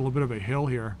was a little bit of a hill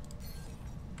here.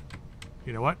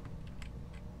 You know what?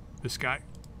 This guy.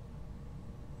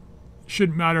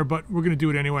 Shouldn't matter, but we're going to do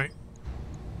it anyway.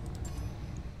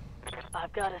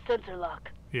 I've got a sensor lock.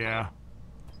 Yeah.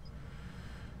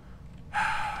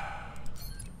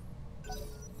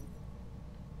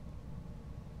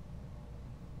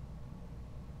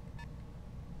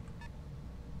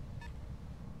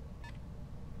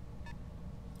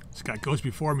 This guy goes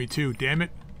before me too, damn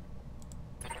it.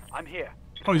 I'm here.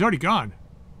 Oh, he's already gone.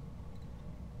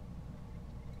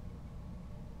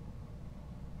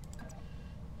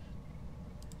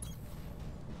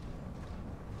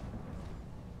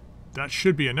 That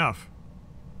should be enough.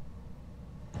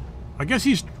 I guess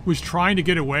he was trying to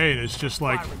get away and it's just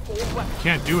like,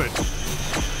 can't do it.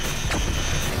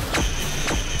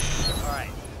 Alright,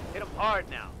 hit him hard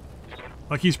now.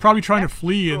 Like he's probably trying to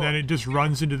flee and then it just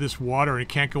runs into this water and it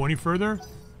can't go any further.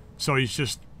 So he's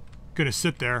just gonna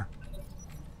sit there.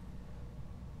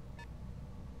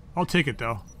 I'll take it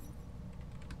though.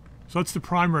 So that's the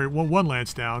primary, one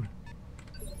lance down.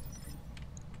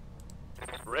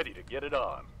 Ready to get it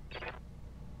on.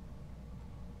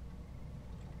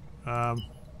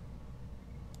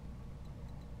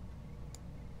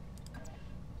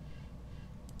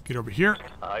 Get over here.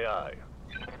 Aye, aye.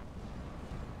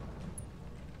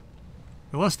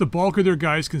 The less the bulk of their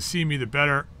guys can see me, the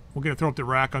better. We're going to throw up the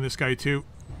rack on this guy, too.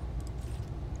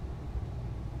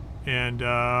 And,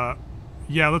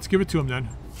 yeah, let's give it to him, then.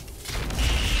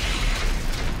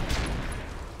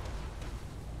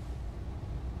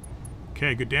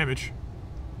 Okay, good damage.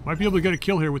 Might be able to get a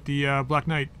kill here with the Black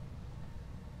Knight.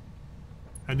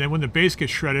 And then when the base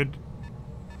gets shredded,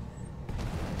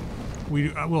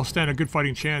 we'll stand a good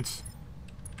fighting chance.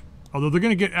 Although they're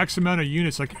going to get X amount of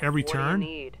units like every turn. What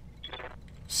do you need?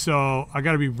 So I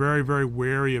got to be very, very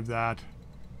wary of that.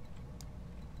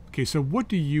 Okay, so what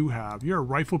do you have? You're a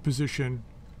rifle position.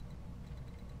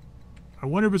 I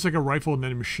wonder if it's like a rifle and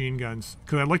then machine guns.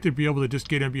 Because I'd like to be able to just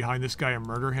get in behind this guy and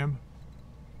murder him.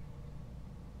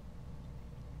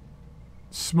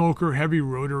 Smoker, heavy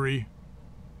rotary.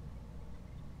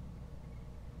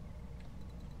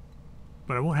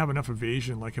 But I won't have enough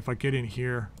evasion, like if I get in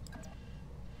here.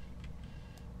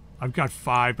 I've got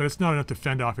 5, but it's not enough to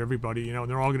fend off everybody, you know, and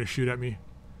they're all going to shoot at me.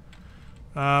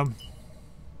 I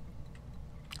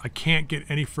can't get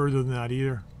any further than that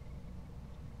either.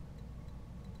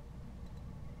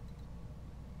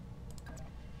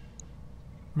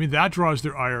 I mean, that draws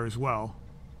their ire as well.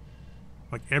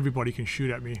 Like, everybody can shoot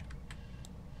at me.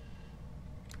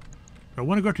 Do I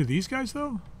want to go after these guys,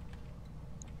 though?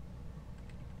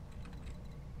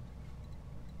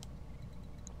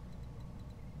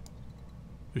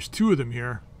 There's 2 of them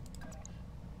here.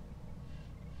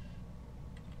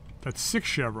 That's 6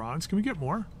 chevrons. Can we get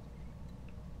more?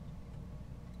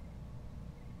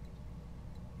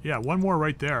 Yeah, 1 more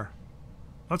right there.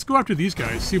 Let's go after these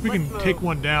guys. See if we can take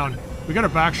one down. We got a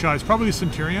back shot. It's probably the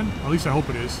Centurion. Or at least I hope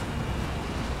it is.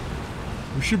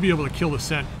 We should be able to kill the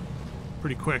Cent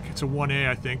pretty quick. It's a 1A,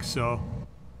 I think, so...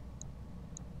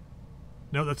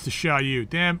 No, that's the Xiaoyu.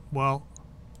 Damn, well...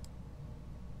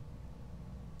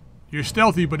 You're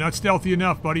stealthy, but not stealthy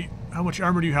enough, buddy. How much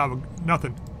armor do you have?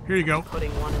 Nothing. Here you go.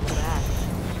 Putting one in the back.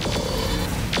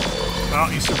 Well,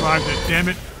 he survived it. Damn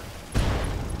it.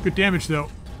 Good damage, though.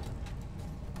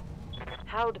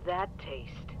 How'd that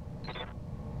taste?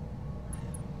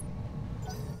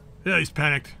 Yeah, he's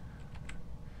panicked.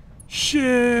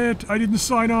 Shit! I didn't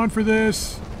sign on for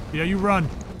this. Yeah, you run.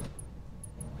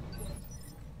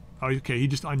 Oh, okay, he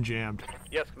just unjammed.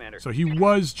 Yes, Commander. So he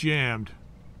was jammed.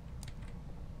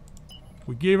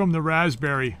 We gave him the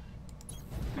raspberry.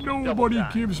 Nobody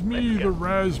gives me the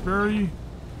raspberry.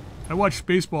 I watched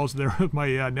Spaceballs there with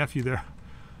my nephew there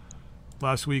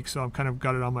last week, so I'm kind of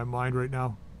got it on my mind right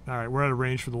now. Alright, we're out of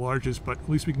range for the largest, but at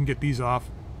least we can get these off.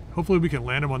 Hopefully we can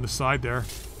land them on the side there.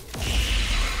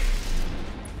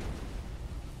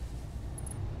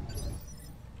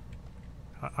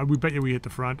 We bet you we hit the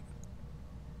front.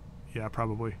 Yeah,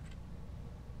 probably.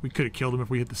 We could have killed him if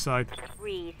we hit the side.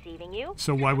 Receiving you.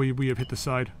 So why would we have hit the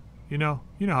side? You know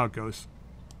how it goes.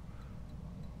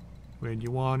 When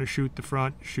you want to shoot the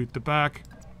front, shoot the back.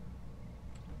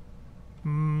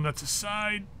 That's a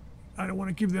side. I don't want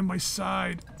to give them my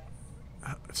side.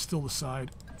 It's still the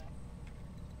side.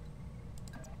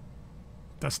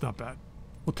 That's not bad.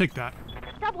 We'll take that.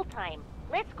 Double time.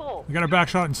 Let's go. We got our back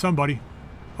shot in somebody.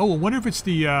 Oh, I wonder if it's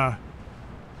the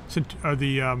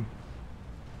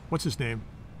what's his name?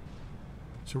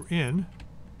 So we're in.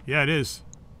 Yeah, it is.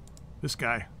 This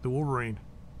guy, the Wolverine.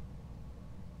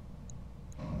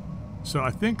 So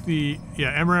I think the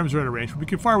MRMs are out of range. We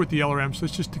can fire with the LRMs.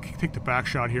 Let's just take the back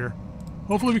shot here.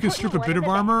 Hopefully we can strip a bit of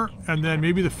armor, and then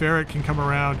maybe the ferret can come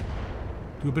around,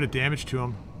 do a bit of damage to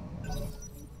him.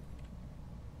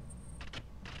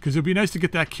 Because it would be nice to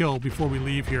get that kill before we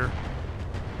leave here.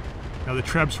 Now the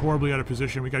Treb's horribly out of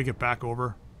position. We got to get back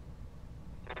over.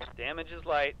 Damage is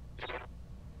light.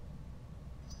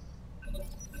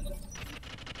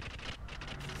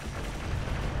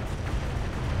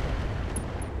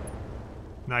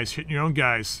 Nice, hitting your own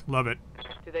guys. Love it.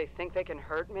 Do they think they can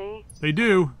hurt me? They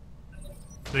do.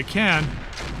 They can.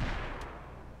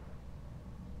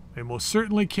 They most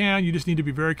certainly can. You just need to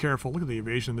be very careful. Look at the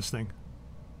evasion of this thing.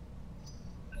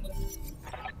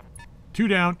 2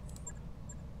 down.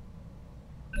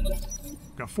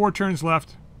 Got 4 turns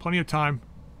left. Plenty of time.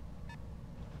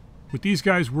 With these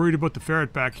guys worried about the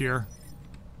ferret back here,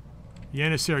 the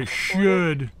emissary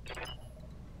should...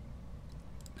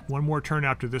 One more turn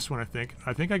after this one, I think.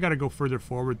 I think I gotta go further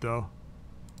forward, though.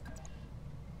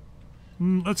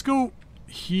 Let's go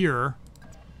here.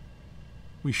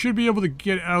 We should be able to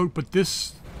get out, but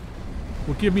this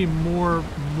will give me more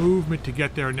movement to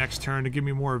get there next turn, to give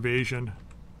me more evasion.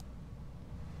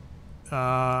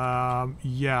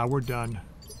 Yeah, we're done.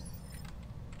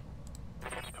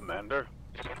 Commander?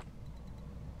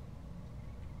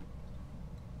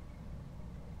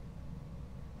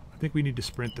 I think we need to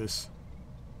sprint this.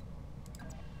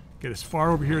 Get as far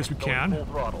over here as we can. Full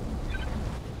throttle.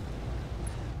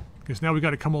 Because now we got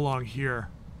to come along here.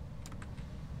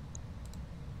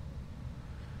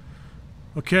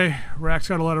 Okay, Rack's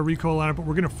got a lot of recoil on it, but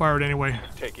we're going to fire it anyway.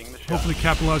 Taking the shot. Hopefully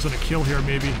capitalize on a kill here,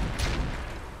 maybe.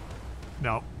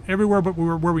 No, everywhere but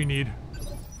where we need.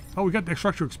 Oh, we got the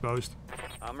structure exposed.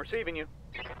 I'm receiving you.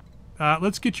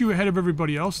 Let's get you ahead of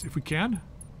everybody else if we can.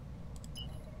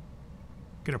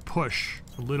 Gonna push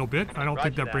a little bit. I don't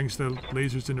think that brings the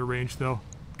lasers into range, though.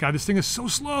 God, this thing is so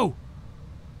slow.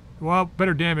 Well,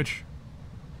 better damage.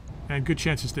 And good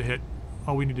chances to hit.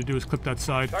 All we need to do is clip that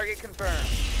side. Target confirmed.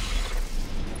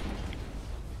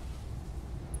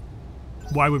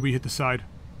 Why would we hit the side?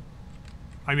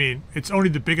 I mean, it's only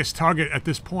the biggest target at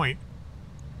this point.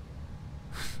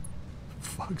 For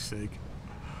fuck's sake.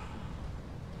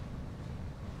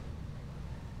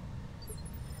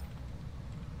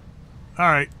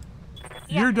 Alright.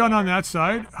 You're done on that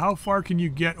side. How far can you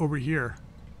get over here?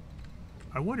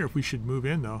 I wonder if we should move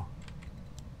in, though.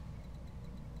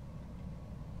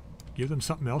 Give them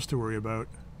something else to worry about.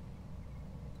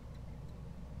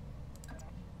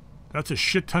 That's a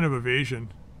shit ton of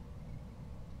evasion.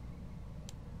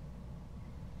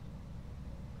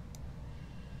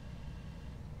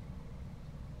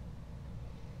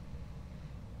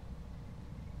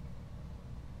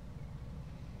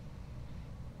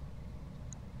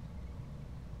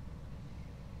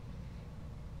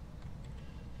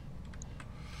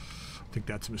 I think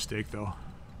that's a mistake, though.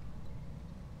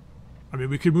 I mean,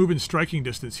 we could move in striking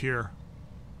distance here.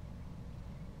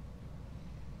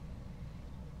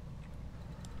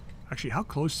 Actually, how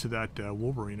close to that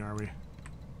Wolverine are we?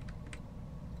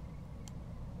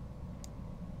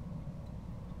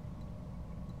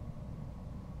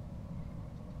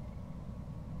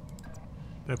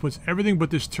 That puts everything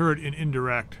but this turret in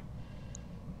indirect.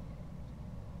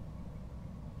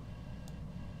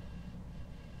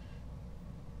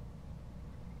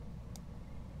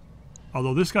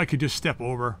 Although this guy could just step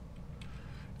over.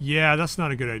 Yeah, that's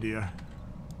not a good idea.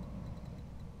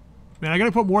 Man, I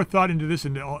gotta put more thought into this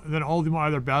than all the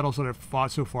other battles that I've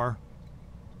fought so far.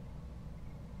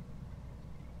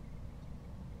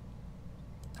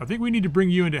 I think we need to bring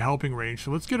you into helping range,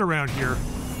 so let's get around here.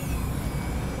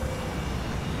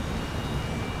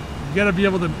 You gotta be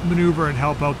able to maneuver and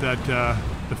help out that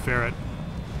the ferret.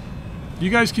 You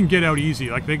guys can get out easy.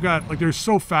 Like they're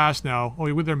so fast now.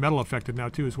 Oh, with their metal affected now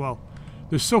too as well.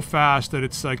 They're so fast that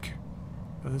it's like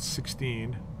that's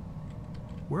 16.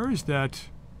 Where is that?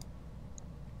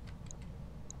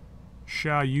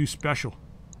 Sha Yu special.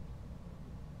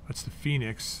 That's the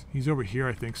Phoenix. He's over here,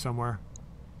 I think, somewhere.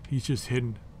 He's just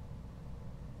hidden.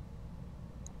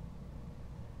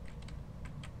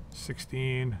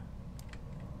 16.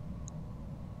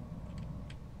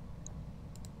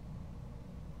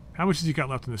 How much has he got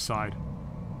left on the side?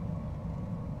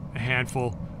 A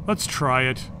handful. Let's try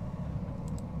it.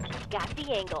 Got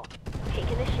the angle.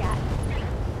 Taking the shot.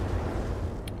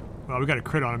 Well, we got a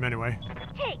crit on him anyway.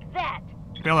 Take that!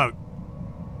 Bail out.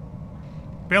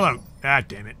 Bail out. Ah,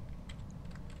 damn it.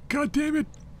 God damn it.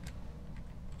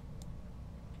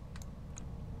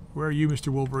 Where are you, Mr.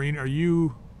 Wolverine? Are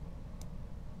you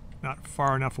not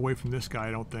far enough away from this guy,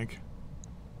 I don't think.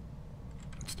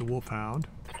 That's the Wolfhound.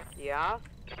 Yeah?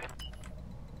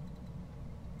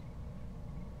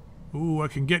 Ooh, I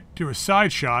can get to a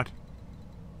side shot,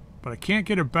 but I can't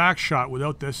get a back shot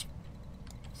without this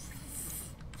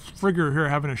frigger here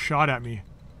having a shot at me.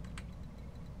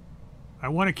 I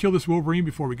want to kill this Wolverine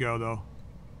before we go, though.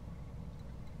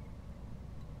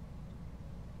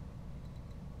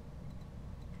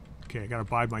 Okay, I gotta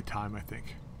bide my time, I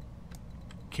think.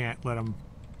 Can't let him...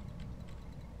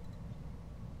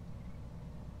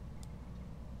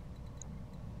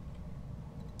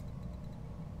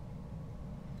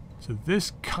 So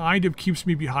this kind of keeps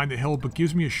me behind the hill, but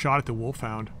gives me a shot at the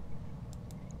Wolfhound.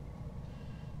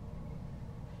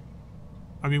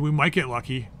 I mean, we might get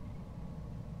lucky.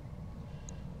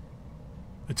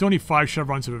 It's only 5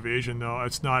 chevrons of evasion, though.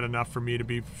 It's not enough for me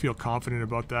to feel confident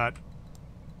about that.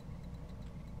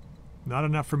 Not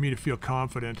enough for me to feel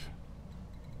confident.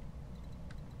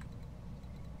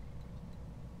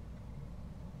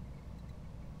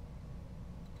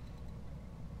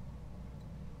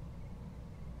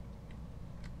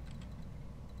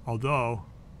 Although,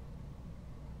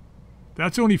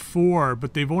 that's only 4,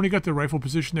 but they've only got the rifle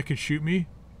position that can shoot me.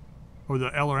 Or the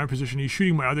LRM position. He's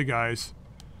shooting my other guys.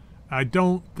 I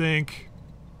don't think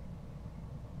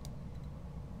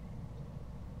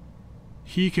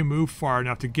he can move far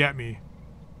enough to get me.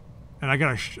 And I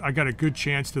got a good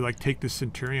chance to like take this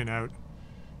Centurion out.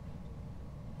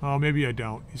 Oh, maybe I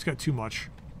don't. He's got too much.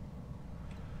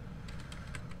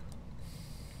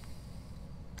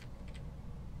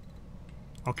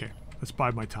 Okay, let's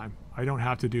bide my time. I don't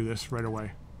have to do this right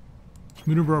away. Let's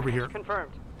maneuver over here.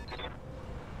 Confirmed.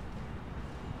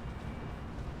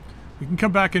 We can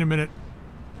come back in a minute.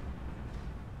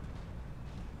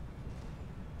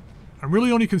 I'm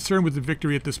really only concerned with the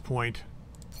victory at this point.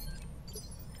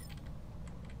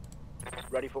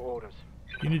 Ready for orders.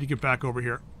 You need to get back over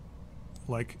here.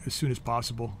 Like, as soon as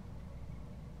possible.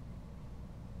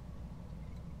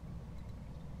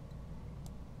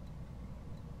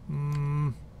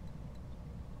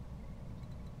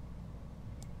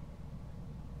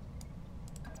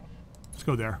 Let's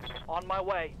go there. On my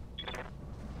way.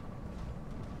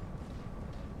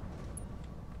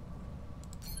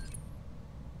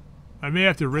 I may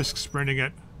have to risk sprinting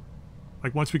it.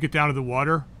 Like, once we get down to the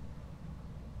water.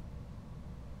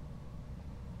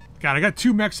 God, I got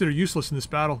 2 mechs that are useless in this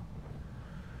battle.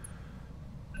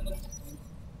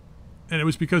 And it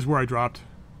was because where I dropped.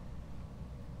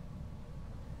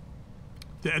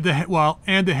 Well,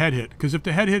 and the head hit. Because if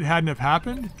the head hit hadn't have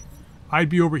happened, I'd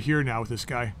be over here now with this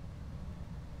guy.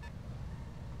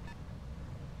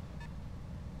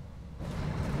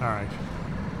 Alright.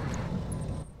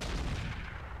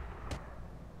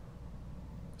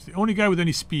 It's the only guy with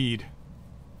any speed.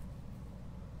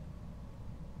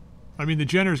 I mean, the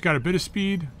Jenner's got a bit of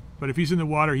speed, but if he's in the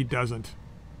water, he doesn't.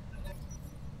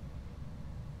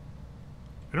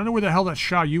 I don't know where the hell that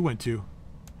Sha Yu went to.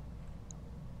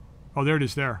 Oh, there it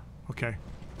is there. Okay.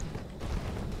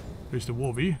 There's the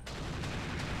Wolvie.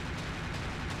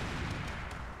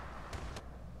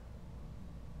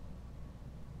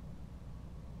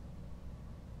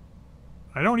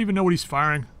 I don't even know what he's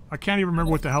firing. I can't even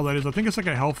remember what the hell that is. I think it's like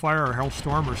a Hellfire or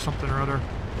Hellstorm or something or other.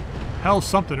 Hell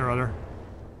something or other.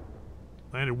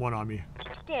 Landed 1 on me.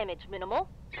 Damage minimal.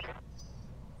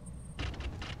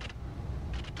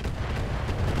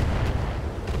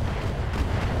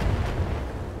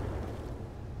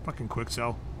 Fucking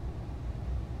Quikscell.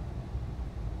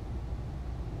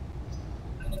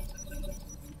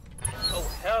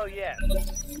 Oh, hell yeah.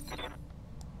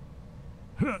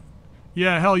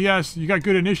 Yeah, hell yes. You got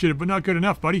good initiative, but not good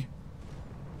enough, buddy.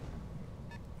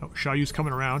 Oh, Sha Yu's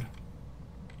coming around.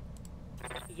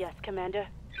 Yes, Commander.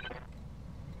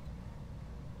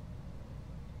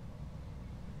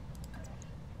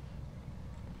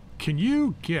 Can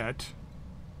you get...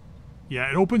 Yeah,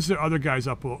 it opens the other guys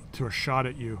up to a shot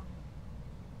at you.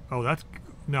 Oh, that's...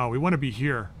 No, we want to be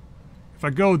here. If I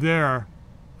go there,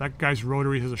 that guy's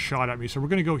rotary has a shot at me, so we're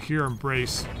going to go here and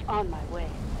brace. On my way.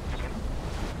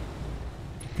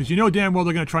 Because you know damn well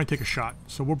they're going to try and take a shot,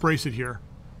 so we'll brace it here.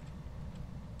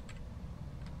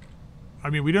 I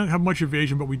mean, we don't have much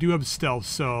evasion, but we do have stealth,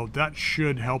 so that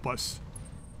should help us.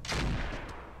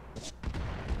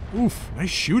 Oof, nice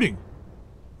shooting.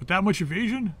 With that much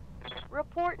evasion?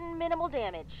 Reporting minimal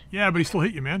damage. Yeah, but he still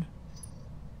hit you, man.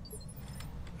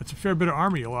 That's a fair bit of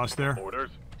armor you lost there. Orders.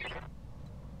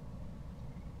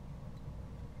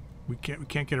 We can't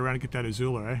get around and get that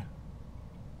Azula,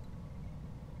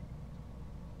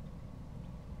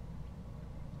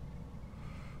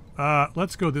 eh?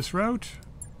 Let's go this route,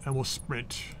 and we'll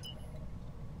sprint.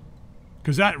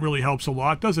 Because that really helps a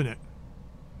lot, doesn't it?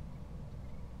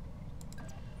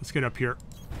 Let's get up here.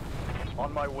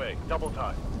 On my way. Double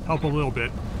time. Help a little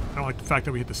bit. I don't like the fact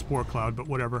that we hit the spore cloud, but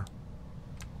whatever.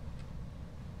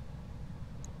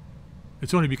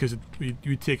 It's only because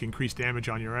you take increased damage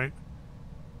on you, right?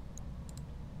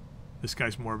 This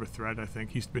guy's more of a threat, I think.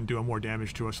 He's been doing more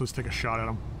damage to us. Let's take a shot at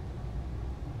him.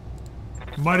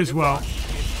 Might as well.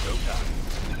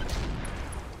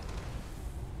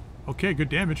 Okay, good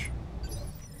damage.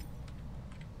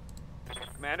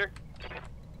 Commander?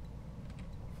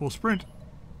 Full sprint.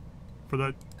 For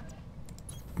the...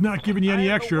 Not giving you any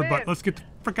extra, but let's get the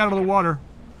frick out of the water.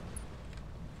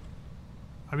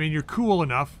 I mean, you're cool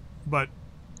enough, but...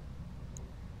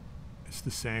 It's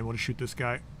the same. We'll just shoot this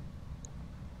guy.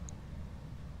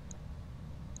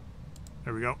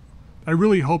 There we go. I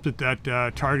really hope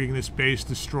that targeting this base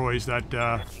destroys that...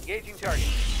 Engaging target.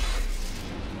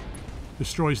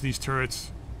 destroys these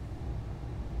turrets.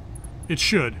 It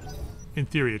should. In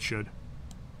theory, it should.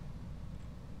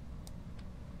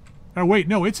 Oh, wait,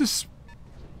 no, it's a...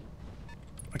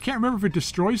 I can't remember if it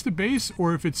destroys the base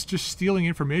or if it's just stealing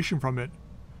information from it.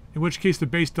 In which case, the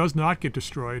base does not get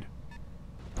destroyed.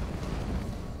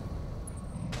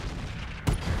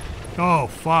 Oh,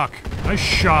 fuck. Nice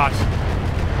shot.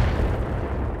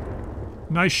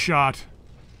 Nice shot.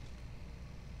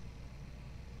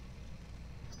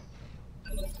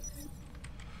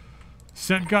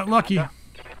 Scent got lucky.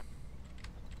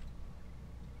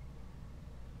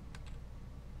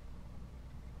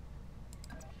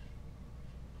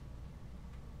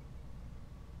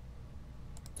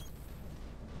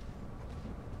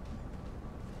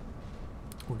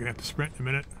 We're gonna have to sprint in a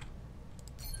minute.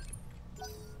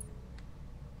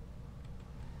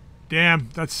 Damn,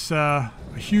 that's a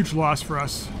huge loss for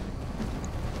us.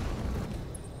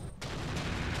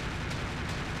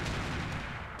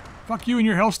 Fuck you and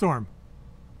your Hellstorm.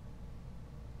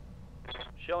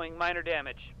 Showing minor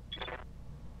damage.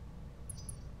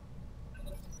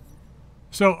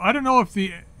 So I don't know if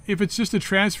it's just a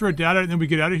transfer of data and then we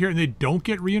get out of here and they don't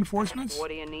get reinforcements. What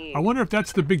do you need? I wonder if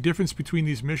that's the big difference between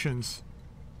these missions.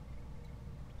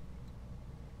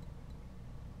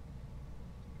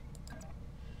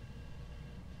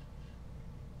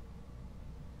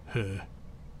 Huh.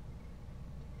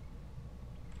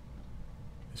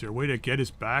 Is there a way to get us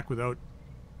back without...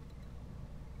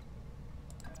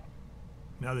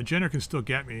 Now the Jenner can still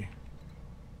get me.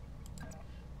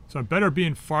 So I'm better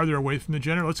being farther away from the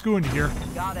Jenner. Let's go into here.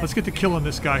 Let's get to killing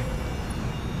this guy.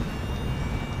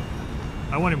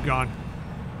 I want him gone.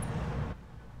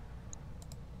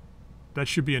 That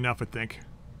should be enough, I think.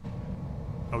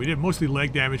 Oh, we did mostly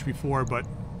leg damage before, but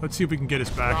let's see if we can get us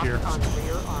back here.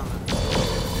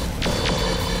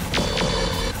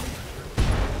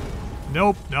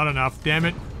 Nope, not enough. Damn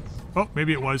it. Oh,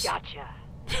 maybe it was.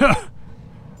 Gotcha.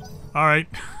 Alright.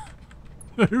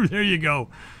 There you go.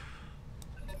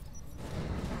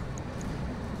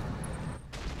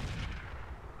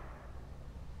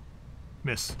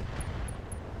 Miss.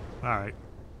 Alright.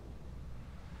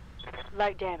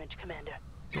 Light damage, Commander.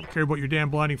 Don't care about your damn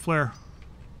blinding flare.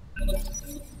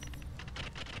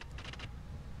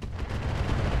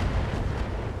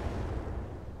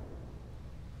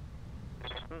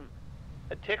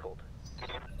 It tickled.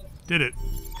 Did it.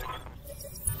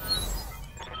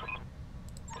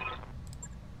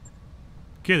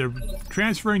 Okay, they're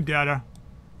transferring data.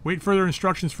 Wait further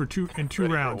instructions for two Ready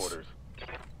rounds. for orders.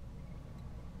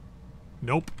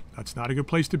 Nope, that's not a good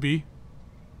place to be.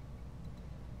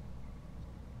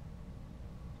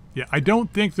 Yeah, I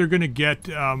don't think they're gonna get,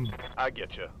 I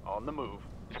get you. On the move.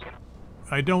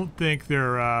 I don't think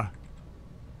they're,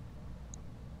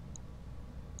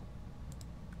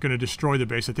 gonna destroy the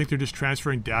base. I think they're just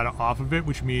transferring data off of it,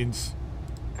 which means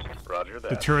Roger that.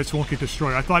 the turrets won't get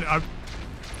destroyed. I thought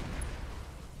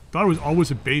it was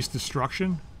always a base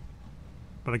destruction,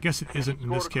 but I guess it isn't in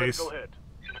this Scored a case. critical hit.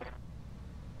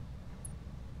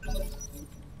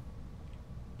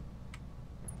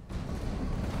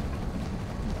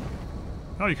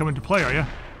 Oh, you're coming to play, are you?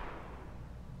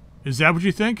 Is that what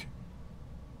you think?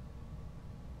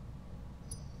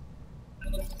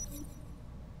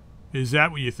 Is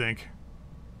that what you think?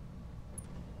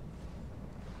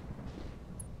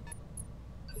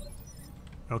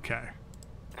 Okay.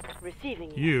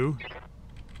 Receiving You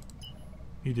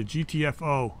need a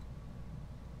GTFO.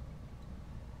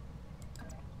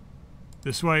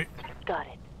 This way. Got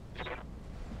it.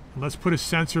 Let's put a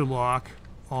sensor lock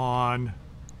on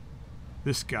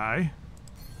this guy.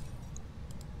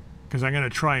 Because I'm going to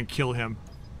try and kill him.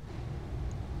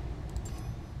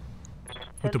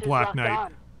 With the Sensors Black locked Knight.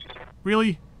 on.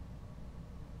 Really?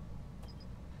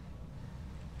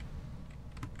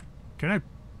 Can I?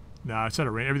 Nah, it's out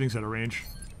of range. Everything's out of range.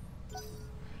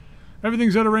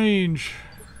 Everything's out of range.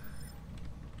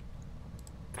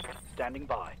 Standing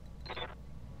by.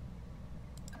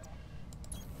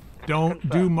 Don't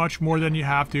do much more than you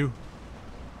have to.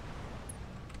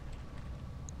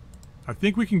 I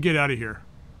think we can get out of here.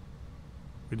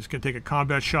 We're just gonna take a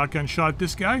combat shotgun shot at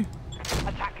this guy.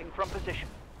 Attacking from position.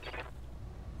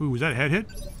 Ooh, was that a head hit?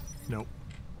 Nope.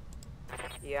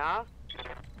 Yeah?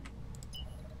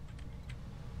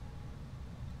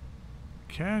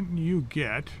 Can you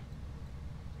get...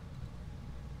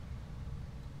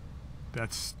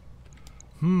 That's...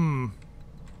 Well,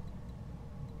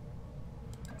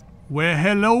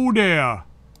 hello there.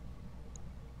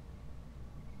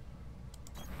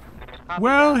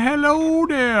 Well, hello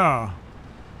there.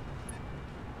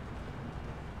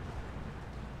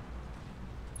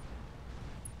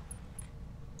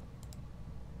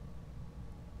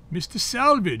 Mr.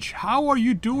 Salvage, how are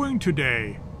you doing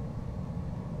today?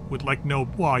 With like no...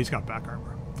 Well, he's got back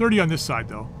armor. 30 on this side,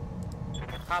 though.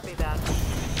 Copy that.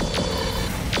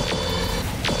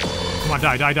 Come on,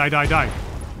 die, die, die, die, die.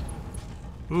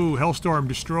 Ooh, Hellstorm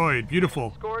destroyed.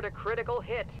 Beautiful. Scored a critical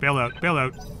hit. Bail out, bail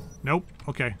out. Nope,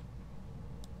 okay.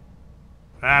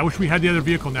 I wish we had the other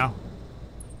vehicle now.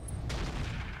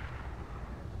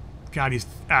 God, he's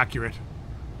accurate.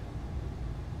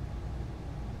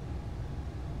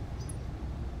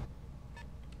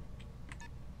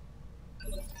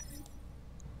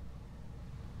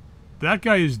 That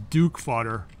guy is Duke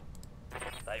fodder.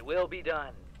 They will be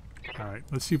done. Alright,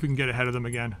 let's see if we can get ahead of them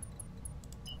again.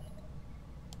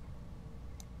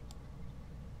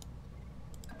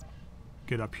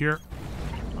 Get up here.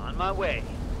 On my way.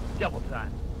 Double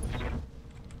time.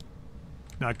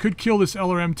 Now, I could kill this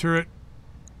LRM turret.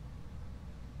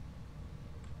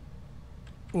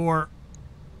 Or...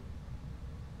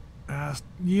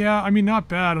 yeah, I mean, not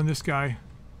bad on this guy.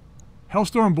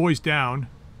 Hellstorm boy's down.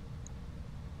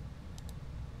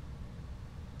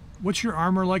 What's your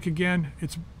armor like again?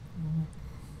 It's...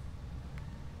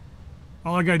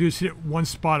 all I gotta do is hit one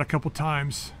spot a couple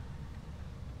times.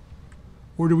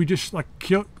 Or do we just, like,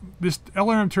 kill... This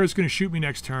LRM turret's gonna shoot me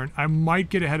next turn. I might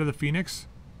get ahead of the Phoenix.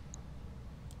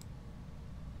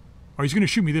 Or he's gonna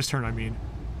shoot me this turn, I mean.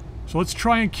 So let's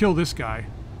try and kill this guy.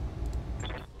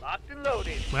 Locked and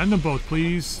loaded. Land them both,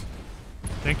 please.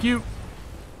 Thank you.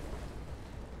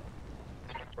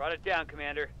 Brought it down,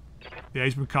 Commander. Yeah,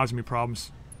 he's been causing me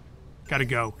problems. Gotta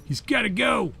go. He's gotta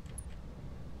go!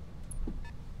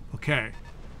 Okay.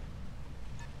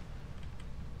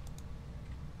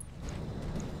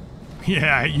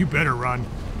 Yeah, you better run.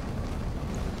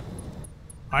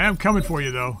 I am coming for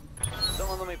you, though.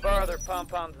 Someone let me borrow their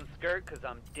pom-poms and skirt, because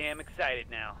I'm damn excited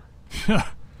now.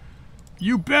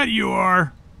 You bet you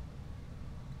are!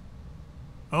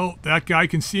 Oh, that guy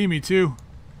can see me, too.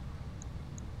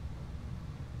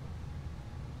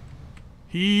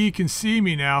 He can see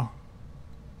me now.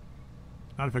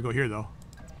 Not if I go here, though.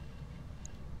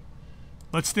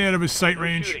 Let's stay out of his sight No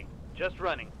range. shooting, just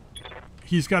running.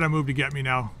 He's got to move to get me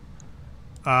now.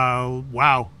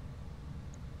 Wow.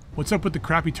 What's up with the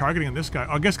crappy targeting on this guy?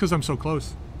 I guess because I'm so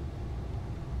close.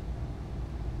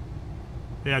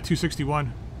 Yeah,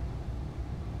 261.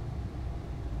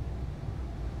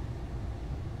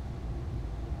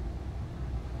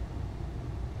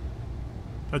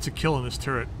 That's a kill on this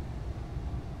turret.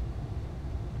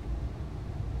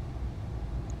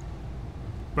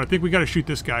 But I think we got to shoot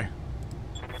this guy.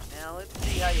 Now let's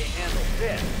see how you handle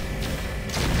this.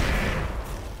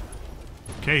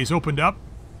 Okay, he's opened up.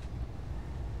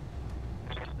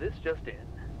 This just in.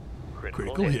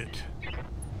 Critical hit.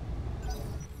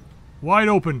 Wide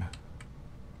open.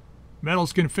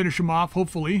 Metal's gonna finish him off,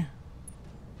 hopefully.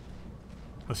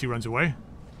 Unless he runs away.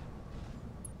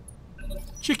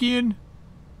 Chicken!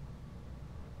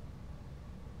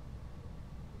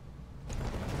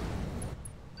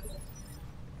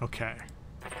 Okay.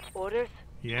 Orders?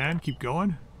 Yan, keep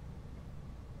going.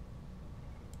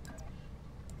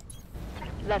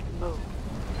 Let's move.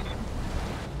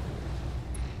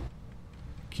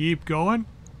 Keep going.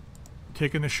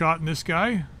 Taking the shot in this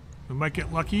guy. We might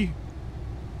get lucky.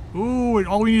 Ooh, and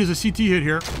all we need is a CT hit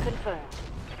here. Confirmed.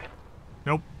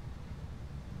 Nope.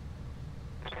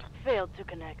 Failed to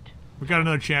connect. We got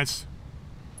another chance.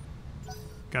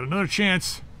 Got another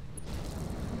chance.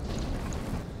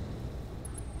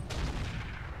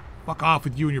 Fuck off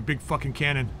with you and your big fucking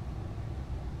cannon.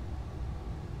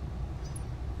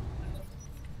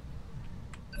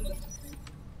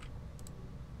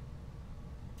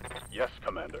 Yes,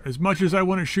 Commander. As much as I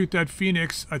want to shoot that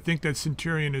Phoenix, I think that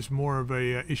Centurion is more of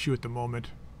a issue at the moment.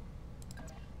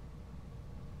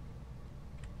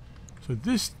 So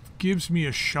this gives me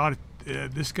a shot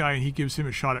at this guy, and he gives him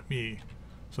a shot at me.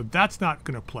 So that's not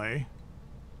going to play.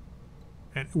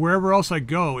 And wherever else I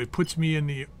go, it puts me in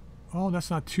the... Oh, that's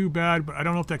not too bad, but I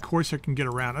don't know if that Corsair can get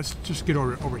around. Let's just get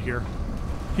over here.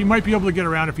 He might be able to get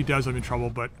around. If he does, I'm in trouble,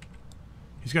 but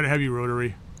he's got a heavy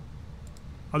rotary.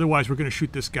 Otherwise, we're going to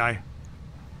shoot this guy.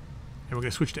 And we're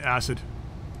going to switch to acid.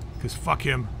 Because fuck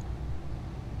him.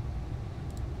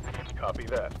 Copy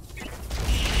that.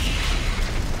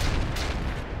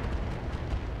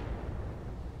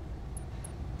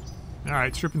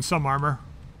 Alright, stripping some armor.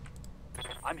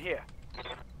 I'm here.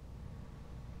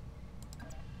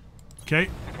 Okay.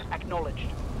 Acknowledged.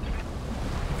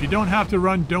 If you don't have to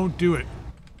run, don't do it.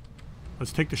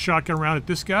 Let's take the shotgun round at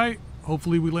this guy.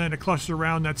 Hopefully we land a cluster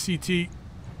around that CT.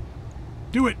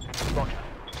 Do it!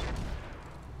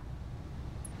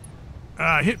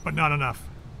 Hit, but not enough.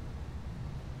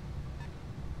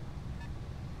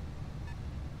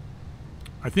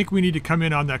 I think we need to come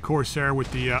in on that Corsair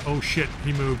with the... oh shit,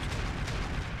 he moved.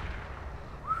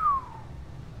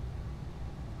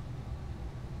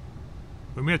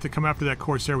 We may have to come after that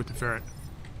Corsair with the ferret.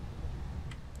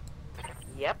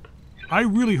 Yep. I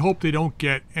really hope they don't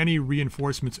get any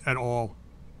reinforcements at all.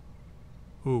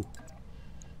 Ooh.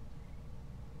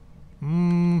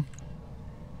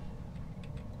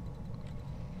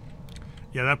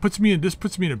 Yeah, that puts me in... This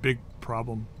puts me in a big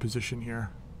problem position here.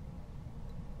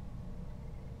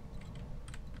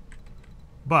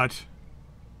 But...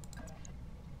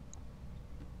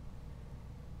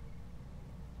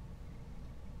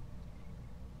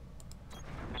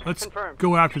 let's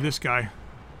go after this guy.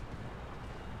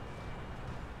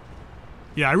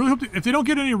 Yeah, I really hope if they don't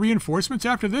get any reinforcements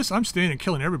after this, I'm staying and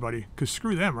killing everybody. Because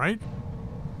screw them, right?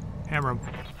 Hammer them.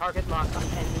 Target locked on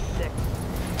ND6.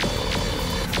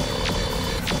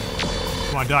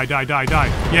 Come on, die, die, die, die.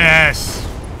 Yes!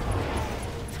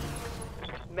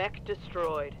 Mech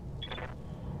destroyed.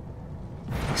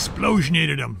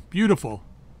 Explosionated him. Beautiful.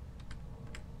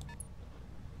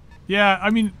 Yeah, I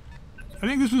mean, I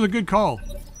think this was a good call.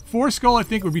 4 skull, I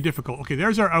think, would be difficult. Okay,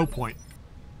 there's our out point.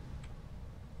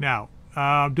 Now,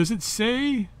 does it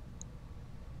say...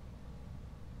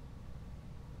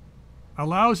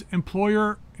 allows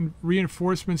employer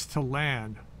reinforcements to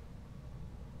land?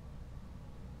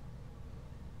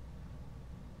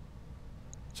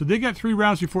 So they get 3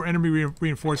 rounds before enemy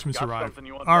reinforcements Got arrive. something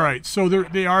you want All done? right, so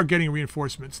they are getting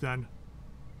reinforcements then.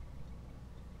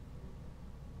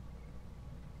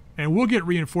 And we'll get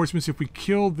reinforcements if we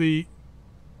kill the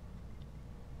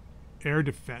air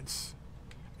defense.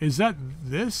 Is that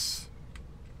this?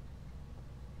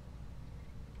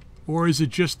 Or is it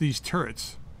just these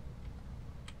turrets?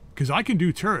 Because I can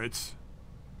do turrets.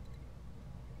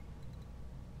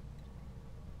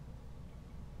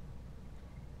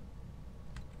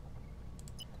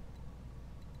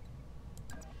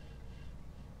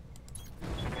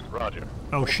 Roger.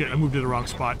 Oh shit, I moved to the wrong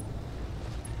spot.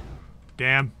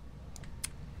 Damn.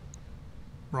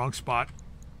 Wrong spot.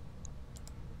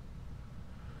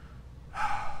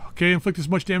 Okay, inflict as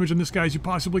much damage on this guy as you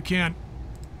possibly can.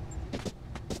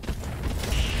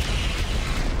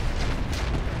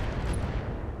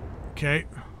 Okay.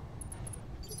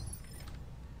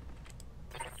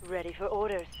 Ready for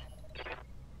orders.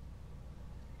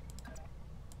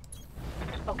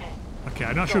 Okay. Okay,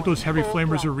 I'm not sure if those heavy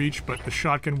flamers will reach, but the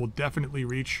shotgun will definitely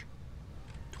reach.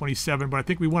 27, but I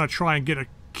think we want to try and get a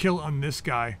kill on this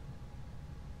guy.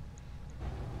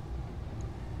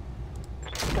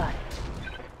 Got it.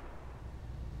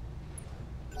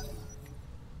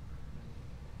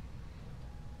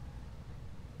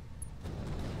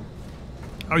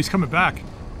 Oh, he's coming back.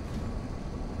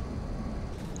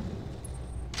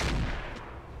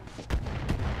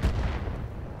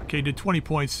 Okay, did 20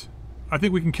 points. I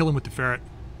think we can kill him with the ferret.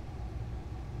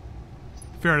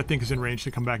 Ferret, I think, is in range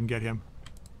to come back and get him.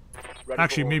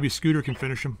 Actually, maybe Scooter can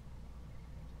finish him.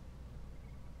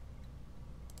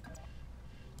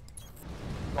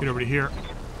 Get over to here.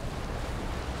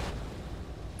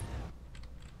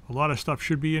 A lot of stuff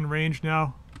should be in range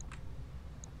now.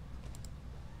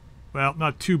 Well,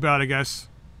 not too bad, I guess.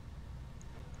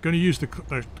 Gonna use the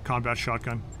combat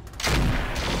shotgun.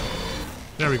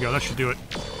 There we go, that should do it.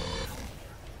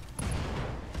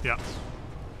 Yeah.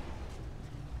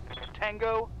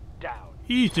 Tango down.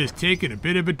 He's just taking a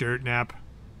bit of a dirt nap.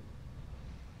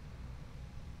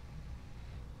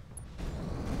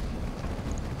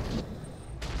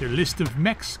 Their list of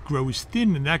mechs grows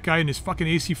thin, and that guy in his fucking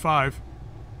AC-5.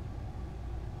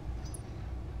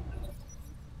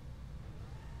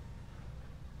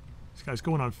 This guy's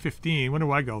going on 15. When do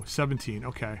I go? 17.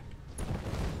 Okay.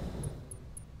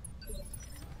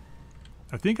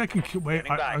 I think I can kill. Wait,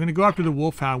 I'm going to go after the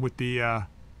wolfhound with the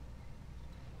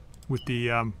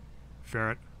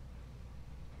ferret.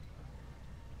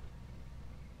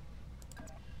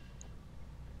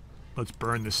 Let's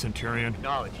burn this centurion.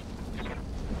 Knowledge.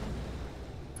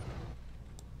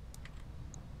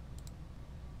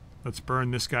 Let's burn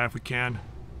this guy if we can.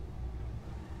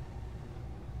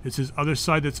 It's his other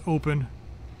side that's open,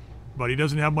 but he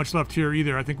doesn't have much left here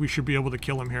either. I think we should be able to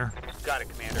kill him here. Got it,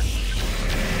 Commander.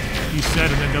 He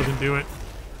said and then doesn't do it.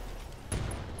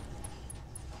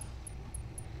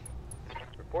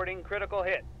 Reporting critical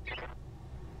hit.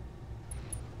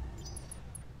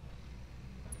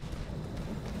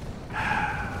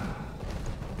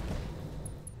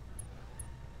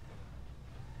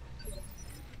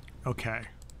 Okay.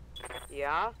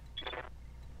 Yeah?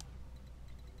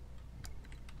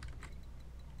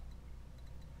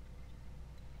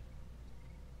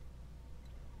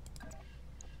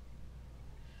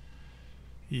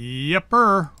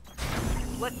 Yepper.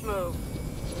 Let's move.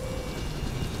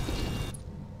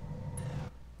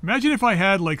 Imagine if I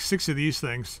had like 6 of these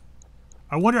things.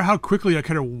 I wonder how quickly I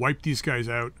could have wiped these guys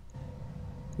out.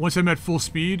 Once I'm at full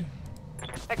speed.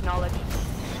 Acknowledge.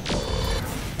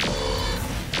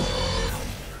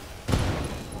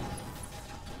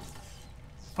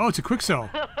 Oh, it's a Quikscell.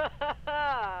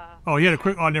 Oh, he had a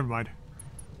quick. Oh, never mind.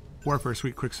 Warfare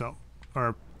Suite Quikscell.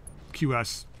 Or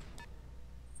QS.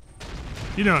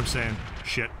 You know what I'm saying.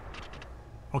 Shit.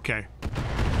 Okay.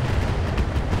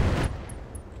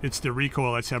 It's the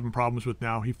recoil that's having problems with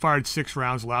now. He fired 6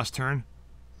 rounds last turn.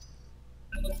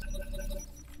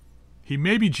 He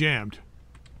may be jammed.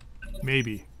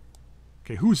 Maybe.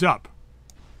 Okay, who's up?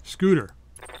 Scooter.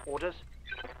 Orders.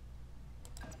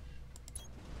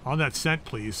 On that scent,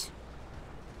 please.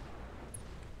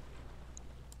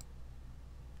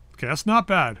 Okay, that's not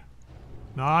bad.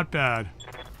 Not bad.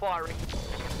 Firing.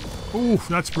 Oof,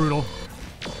 that's brutal.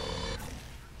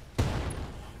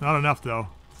 Not enough, though.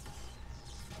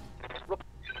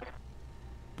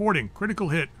 Boarding. Critical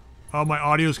hit. Oh, my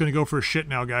audio's going to go for a shit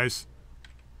now, guys.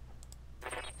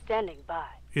 Standing by.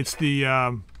 It's the,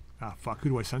 ah, fuck. Who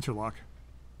do I sensor lock?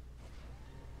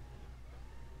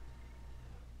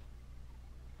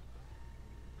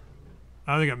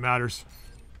 I don't think it matters.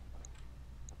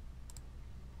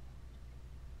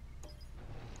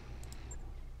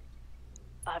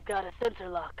 I've got a sensor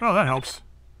lock. Oh, that helps.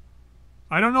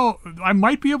 I don't know. I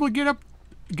might be able to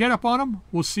get up on him.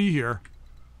 We'll see here.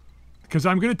 Because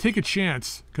I'm going to take a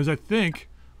chance. Because I think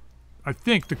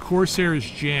the Corsair is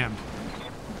jammed.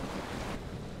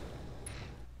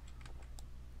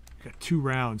 Got 2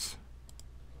 rounds.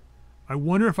 I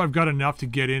wonder if I've got enough to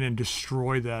get in and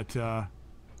destroy that.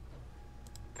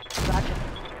 Roger.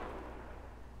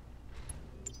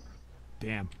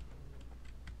 Damn.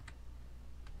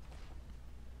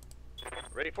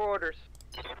 Ready for orders.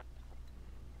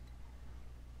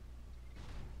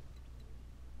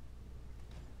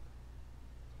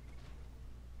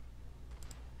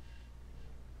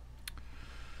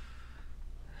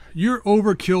 You're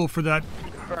overkill for that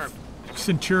Confirmed.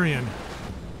 Centurion.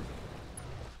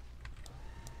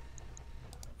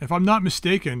 If I'm not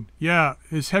mistaken, yeah,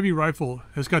 his heavy rifle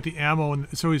has got the ammo,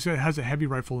 and so he has a heavy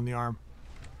rifle in the arm.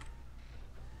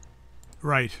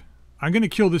 Right. I'm going to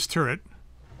kill this turret.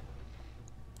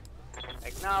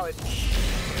 Acknowledge.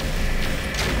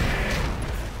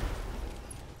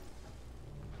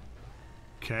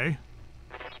 Okay.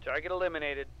 Target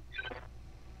eliminated.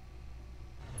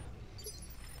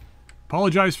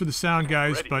 Apologize for the sound,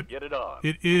 guys, Ready, but get it on.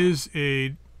 it is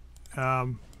a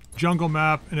jungle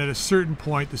map, and at a certain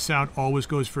point, the sound always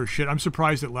goes for shit. I'm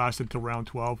surprised it lasted till round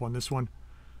 12 on this one,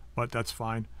 but that's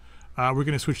fine. We're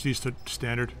going to switch these to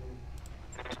standard.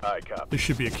 Aye, copy. This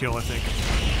should be a kill, I think.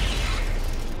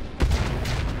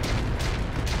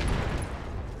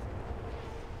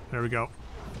 There we go.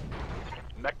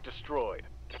 Mech destroyed.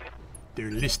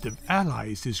 Their list of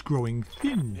allies is growing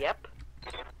thin. Yep.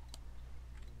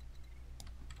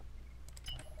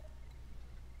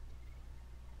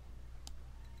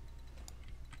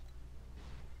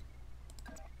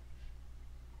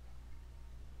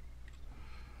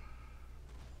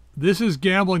 This is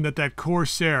gambling that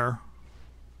Corsair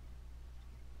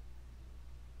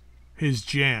is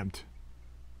jammed.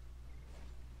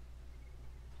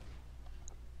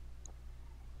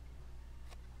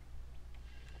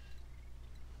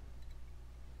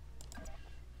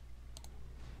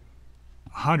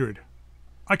 100.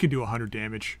 I can do 100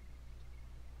 damage.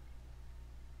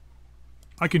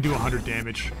 I can do 100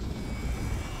 damage.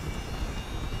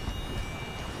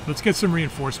 Let's get some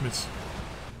reinforcements.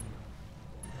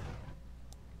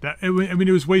 I mean,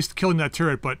 it was waste killing that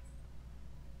turret, but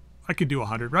I could do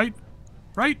 100, right?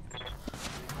 Right?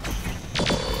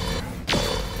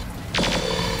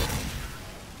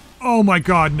 Oh my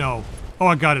god, no. Oh,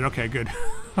 I got it. Okay, good.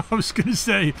 I was gonna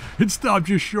say, it stopped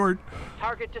just short.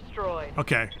 Target destroyed.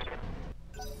 Okay.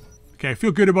 Okay, I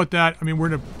feel good about that. I mean, we're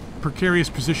in a precarious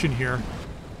position here.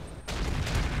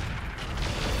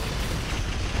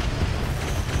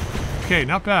 Okay,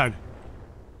 not bad.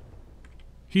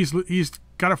 He's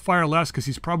got to fire less because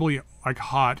he's probably, like,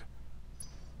 hot.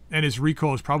 And his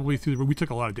recoil is probably through the... We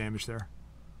took a lot of damage there.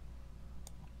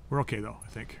 We're okay, though, I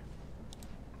think.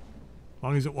 As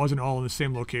long as it wasn't all in the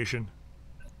same location.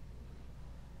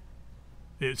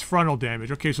 It's frontal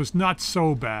damage. Okay, so it's not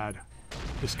so bad.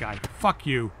 This guy. Fuck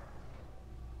you.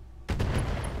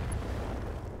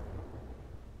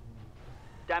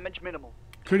 Damage minimal.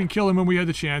 Couldn't kill him when we had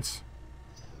the chance.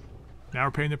 Now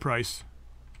we're paying the price.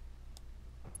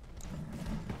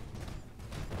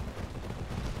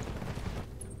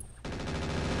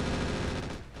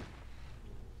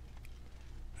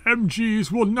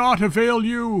 MGs will not avail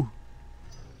you.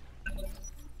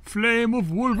 Flame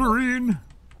of Wolverine.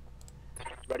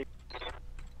 Ready.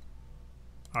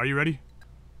 Are you ready?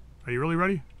 Are you really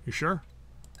ready? You sure?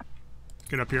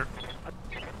 Get up here.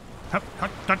 Hup,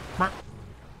 hut, hut, hut.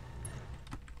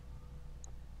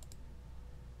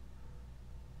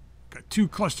 Got 2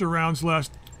 cluster rounds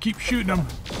left. Keep shooting them.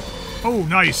 Oh,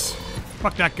 nice.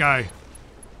 Fuck that guy.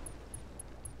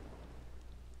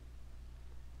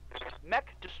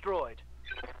 Mech destroyed.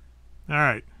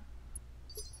 Alright.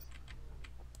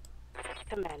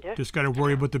 Commander. Just gotta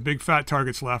worry about the big fat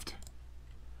targets left.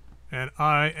 And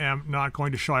I am not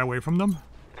going to shy away from them.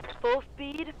 Full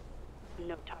speed.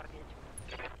 No target.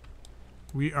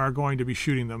 We are going to be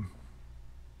shooting them.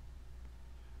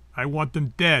 I want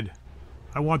them dead.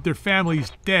 I want their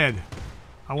families dead.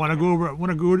 I want to go over.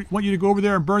 Want you to go over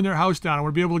there and burn their house down. I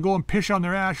want to be able to go and piss on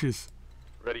their ashes.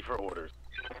 Ready for orders.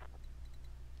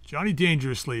 Johnny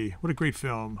Dangerously. What a great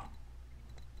film.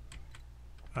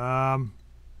 I'm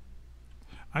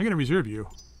gonna reserve you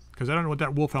because I don't know what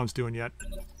that wolfhound's doing yet.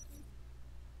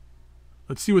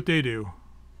 Let's see what they do.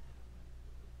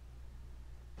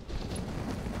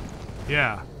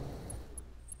 Yeah.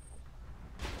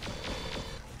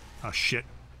 Oh shit.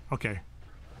 Okay.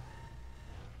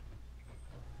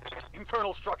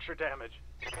 Internal structure damage.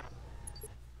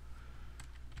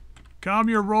 Calm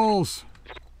your rolls.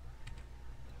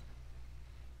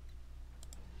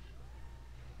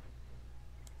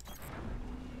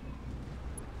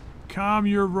 Calm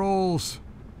your rolls.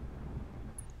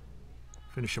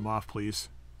 Finish him off, please.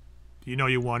 You know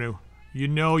you want to. You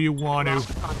know you want to.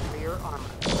 On rear armor.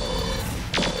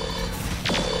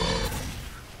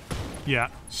 Yeah.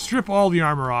 Strip all the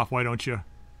armor off, why don't you?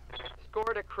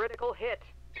 Scored a critical hit.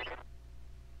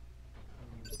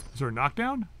 Is there a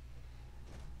knockdown?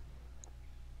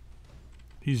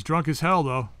 He's drunk as hell,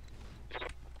 though.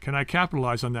 Can I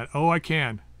capitalize on that? Oh, I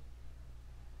can.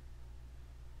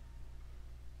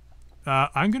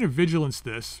 I'm going to vigilance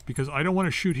this because I don't want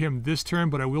to shoot him this turn,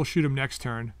 but I will shoot him next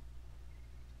turn.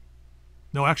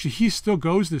 No, actually, he still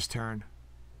goes this turn.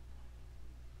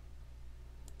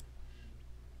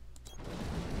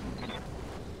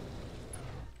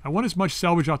 I want as much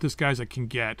salvage off this guy as I can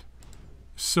get.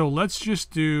 So let's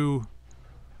just do...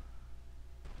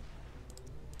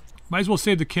 Might as well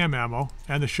save the chem ammo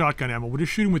and the shotgun ammo. We'll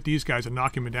just shoot him with these guys and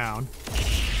knock him down.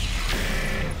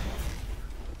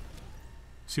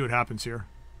 See what happens here.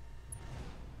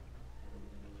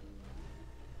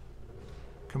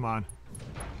 Come on.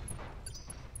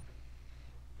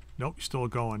 Nope, you're still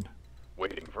going.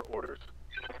 Waiting for orders.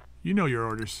 You know your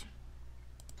orders.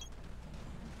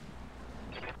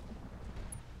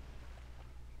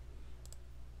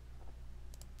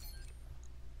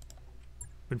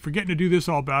 Been forgetting to do this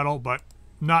all battle, but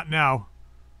not now.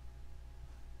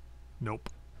 Nope.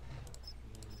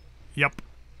 Yep.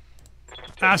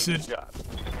 Acid. Taking the job.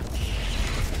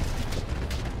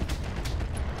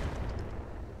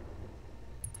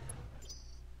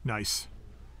 Nice.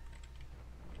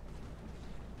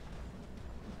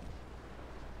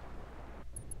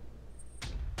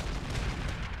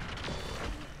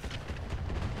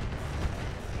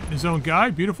 His own guy,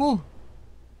 beautiful.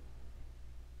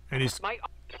 And he's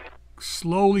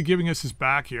slowly giving us his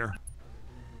back here.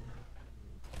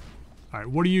 Alright,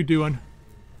 what are you doing?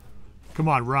 Come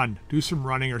on, run. Do some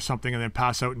running or something and then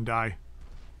pass out and die.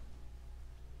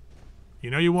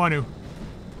 You know you want to.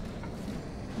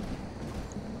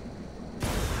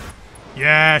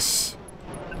 Yes!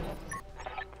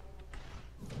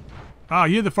 Ah,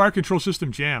 you had the fire control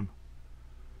system jam.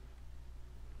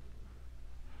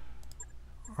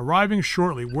 Arriving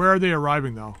shortly. Where are they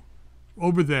arriving, though?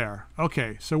 Over there.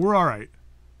 Okay, so we're all right.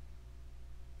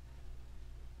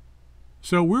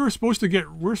 So we were supposed to get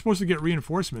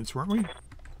reinforcements, weren't we?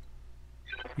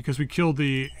 Because we killed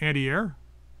the anti-air.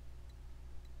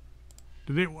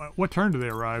 Did they? What turn do they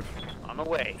arrive? On the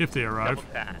way. If they arrive.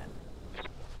 Double time.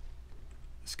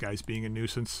 This guy's being a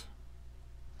nuisance.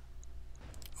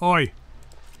 Oi!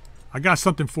 I got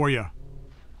something for you.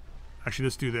 Actually,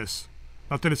 let's do this.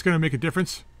 Not that it's going to make a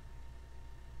difference.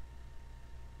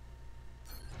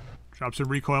 Drop some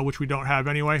recoil, which we don't have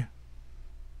anyway.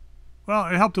 Well,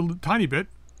 it helped a tiny bit.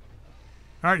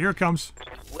 Alright, here it comes.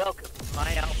 Welcome to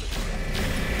my alpha.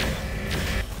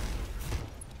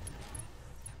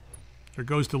 There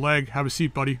goes the leg. Have a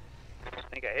seat, buddy. I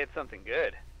think I hit something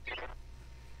good.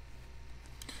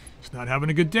 He's not having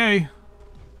a good day.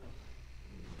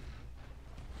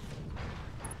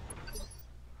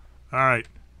 Alright,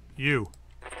 you.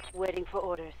 Waiting for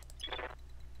orders.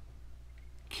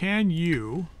 Can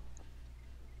you...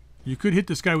 You could hit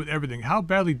this guy with everything. How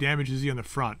badly damaged is he on the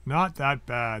front? Not that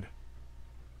bad.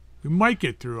 We might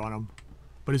get through on him.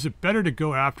 But is it better to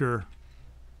go after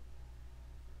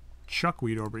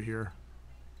Chuckweed over here?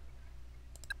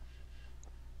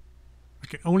 I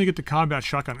can only get the combat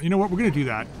shotgun. You know what? We're going to do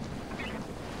that.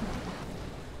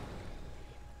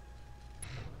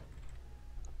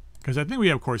 Because I think we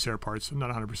have Corsair parts. I'm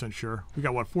not 100% sure. We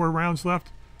got, what, 4 rounds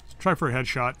left? Let's try for a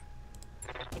headshot.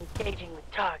 Engaging the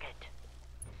target.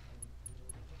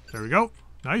 There we go.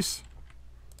 Nice.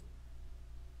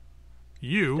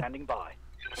 You, Standing by.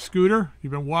 Scooter,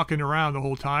 you've been walking around the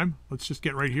whole time. Let's just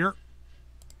get right here.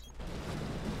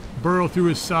 Burrow through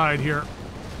his side here.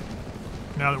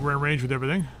 Now that we're in range with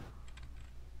everything.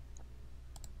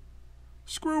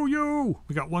 Screw you!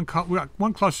 We got one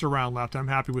cluster round left. I'm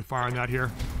happy with firing that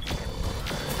here.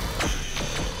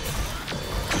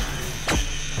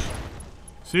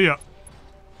 See ya.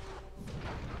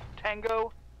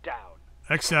 Tango down.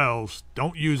 XLs.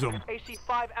 Don't use them.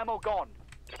 AC-5 ammo gone.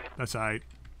 That's alright.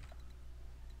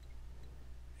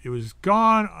 It was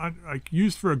gone, like,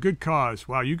 used for a good cause.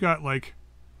 Wow, you got, like...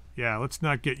 Yeah, let's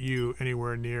not get you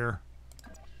anywhere near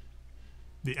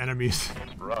the enemies.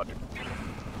 Roger.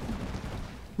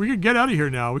 We can get out of here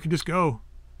now. We can just go.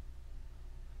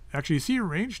 Actually, is he in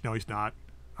range? No, he's not.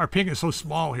 Our ping is so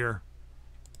small here.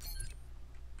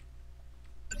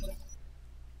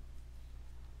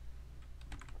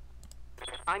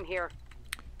 I'm here.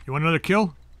 You want another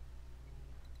kill?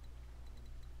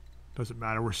 Doesn't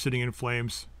matter. We're sitting in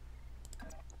flames.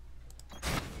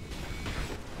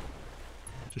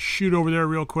 Just shoot over there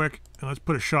real quick. And let's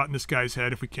put a shot in this guy's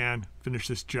head if we can. Finish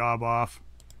this job off.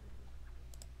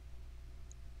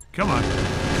 Come on.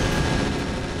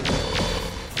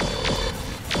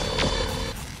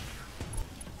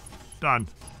 Done.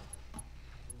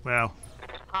 Well,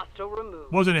 Hostile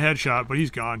removed. wasn't a headshot, but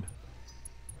he's gone.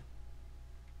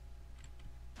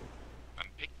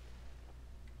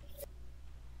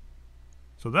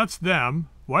 So that's them.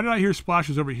 Why did I hear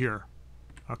splashes over here?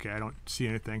 Okay, I don't see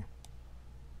anything.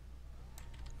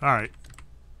 Alright.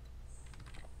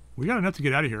 We got enough to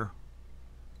get out of here.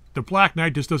 The Black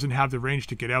Knight just doesn't have the range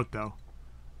to get out, though.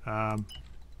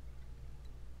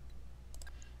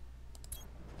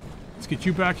 Let's get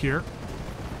you back here.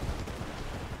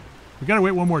 We gotta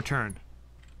wait one more turn.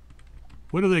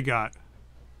 What do they got?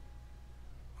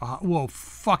 Whoa,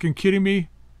 fucking kidding me?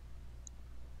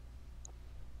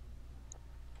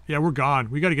 Yeah, we're gone.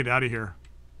 We gotta get out of here.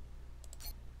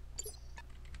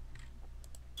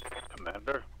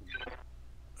 Commander.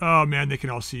 Oh man, they can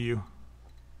all see you.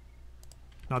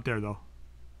 Not there though.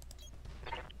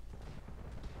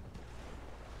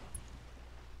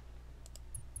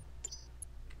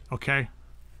 Okay.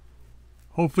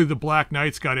 Hopefully the Black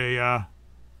Knight's got a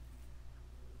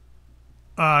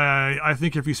I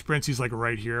think if he sprints he's like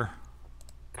right here.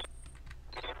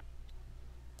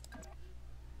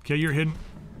 Okay, you're hidden.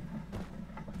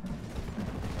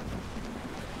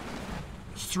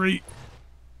 3.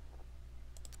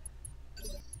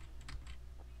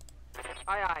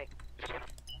 Aye, aye.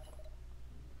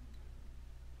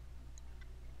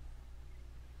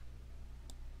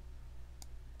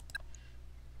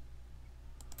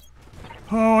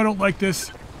 Oh, I don't like this.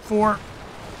 4.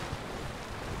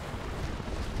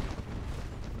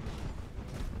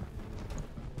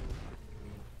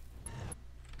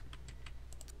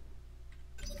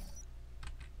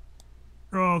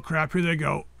 Oh crap, here they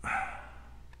go.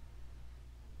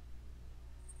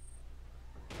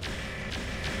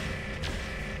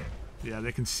 Yeah, Yeah,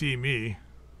 they can see me.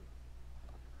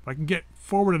 If I can get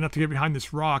forward enough to get behind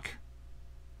this rock,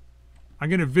 I'm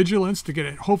going to vigilance to get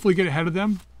it, hopefully get ahead of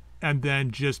them, and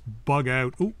then just bug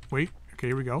out. Oh, wait. Okay,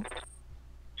 here we go.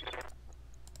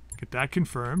 Get that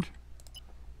confirmed.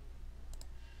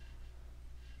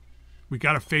 We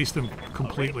got to face them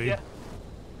completely.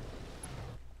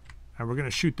 And we're going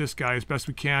to shoot this guy as best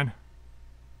we can.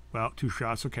 Well, 2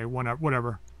 shots. Okay, one up,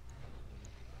 whatever.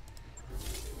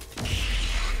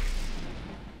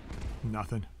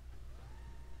 Nothing.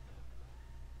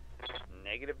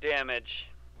 Negative damage.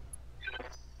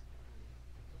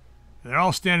 They're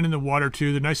all standing in the water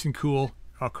too. They're nice and cool.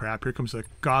 Oh crap, here comes a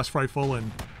Gauss rifle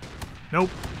and...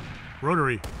 Nope.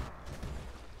 Rotary.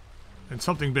 And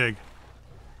something big.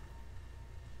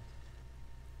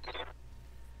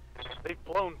 They've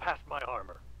blown past my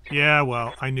armor. Yeah,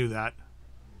 well, I knew that.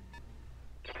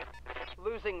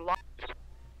 Losing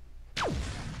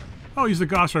Oh, he's the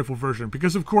Gauss rifle version,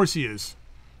 because of course he is.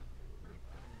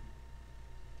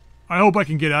 I hope I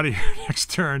can get out of here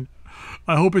next turn.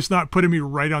 I hope it's not putting me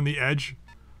right on the edge.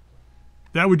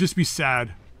 That would just be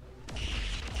sad.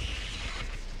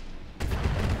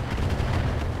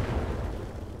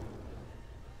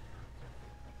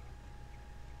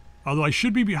 Although I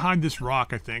should be behind this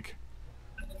rock, I think.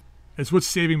 It's what's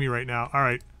saving me right now.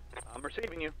 Alright. I'm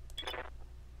receiving you.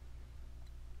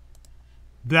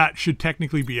 That should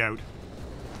technically be out.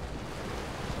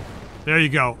 There you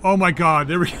go. Oh my god,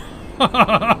 there we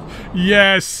go.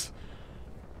 Yes!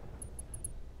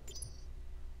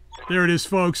 There it is,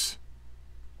 folks.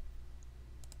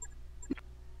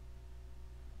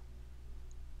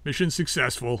 Mission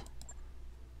successful.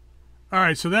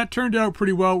 Alright, so that turned out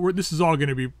pretty well. This is all going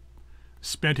to be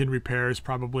spent in repairs,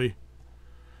 probably.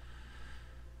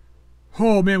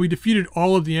 Oh man, we defeated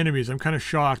all of the enemies. I'm kind of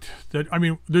shocked. That I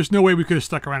mean, there's no way we could have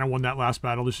stuck around and won that last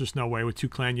battle. There's just no way with 2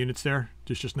 clan units there.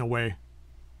 There's just no way.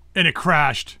 And it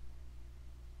crashed.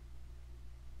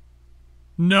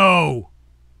 No.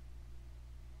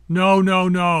 No, no,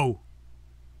 no.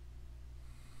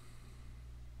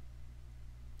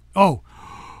 Oh.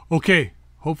 Okay.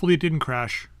 Hopefully it didn't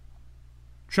crash.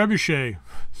 Trebuchet.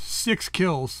 6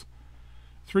 kills.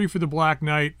 3 for the Black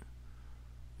Knight.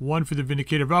 1 for the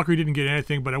Vindicator. Valkyrie didn't get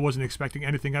anything, but I wasn't expecting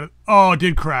anything out of it. Oh, it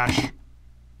did crash.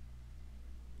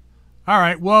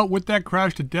 Alright, well, with that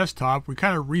crash to desktop, we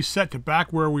kind of reset to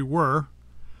back where we were.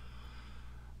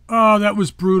 Oh, that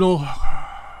was brutal.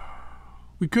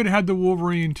 We could have had the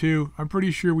Wolverine, too. I'm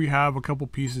pretty sure we have a couple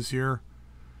pieces here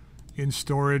in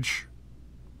storage.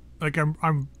 Like,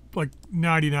 I'm like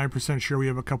 99% sure we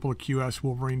have a couple of QS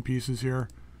Wolverine pieces here.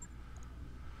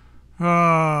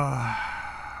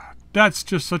 That's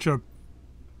just such a...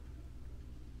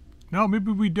 No,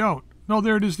 maybe we don't. No,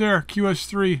 there it is there.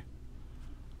 QS3.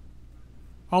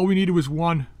 All we needed was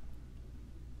 1.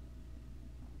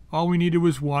 All we needed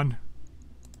was 1.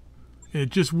 And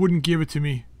it just wouldn't give it to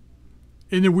me.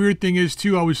 And the weird thing is,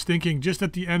 too, I was thinking, just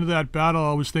at the end of that battle,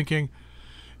 I was thinking,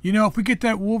 you know, if we get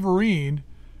that Wolverine,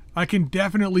 I can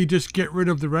definitely just get rid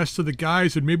of the rest of the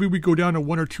guys, and maybe we go down to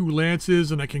 1 or 2 lances,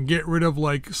 and I can get rid of,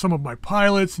 like, some of my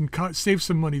pilots and save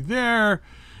some money there.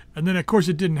 And then, of course,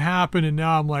 it didn't happen, and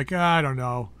now I'm like, I don't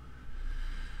know.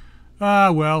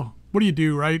 Well, what do you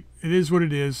do, right? It is what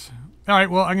it is. All right,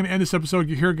 well, I'm going to end this episode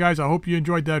here, guys. I hope you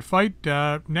enjoyed that fight.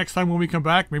 Next time when we come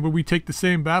back, maybe we take the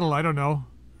same battle. I don't know.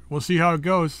 We'll see how it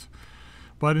goes.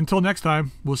 But until next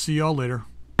time, we'll see y'all later.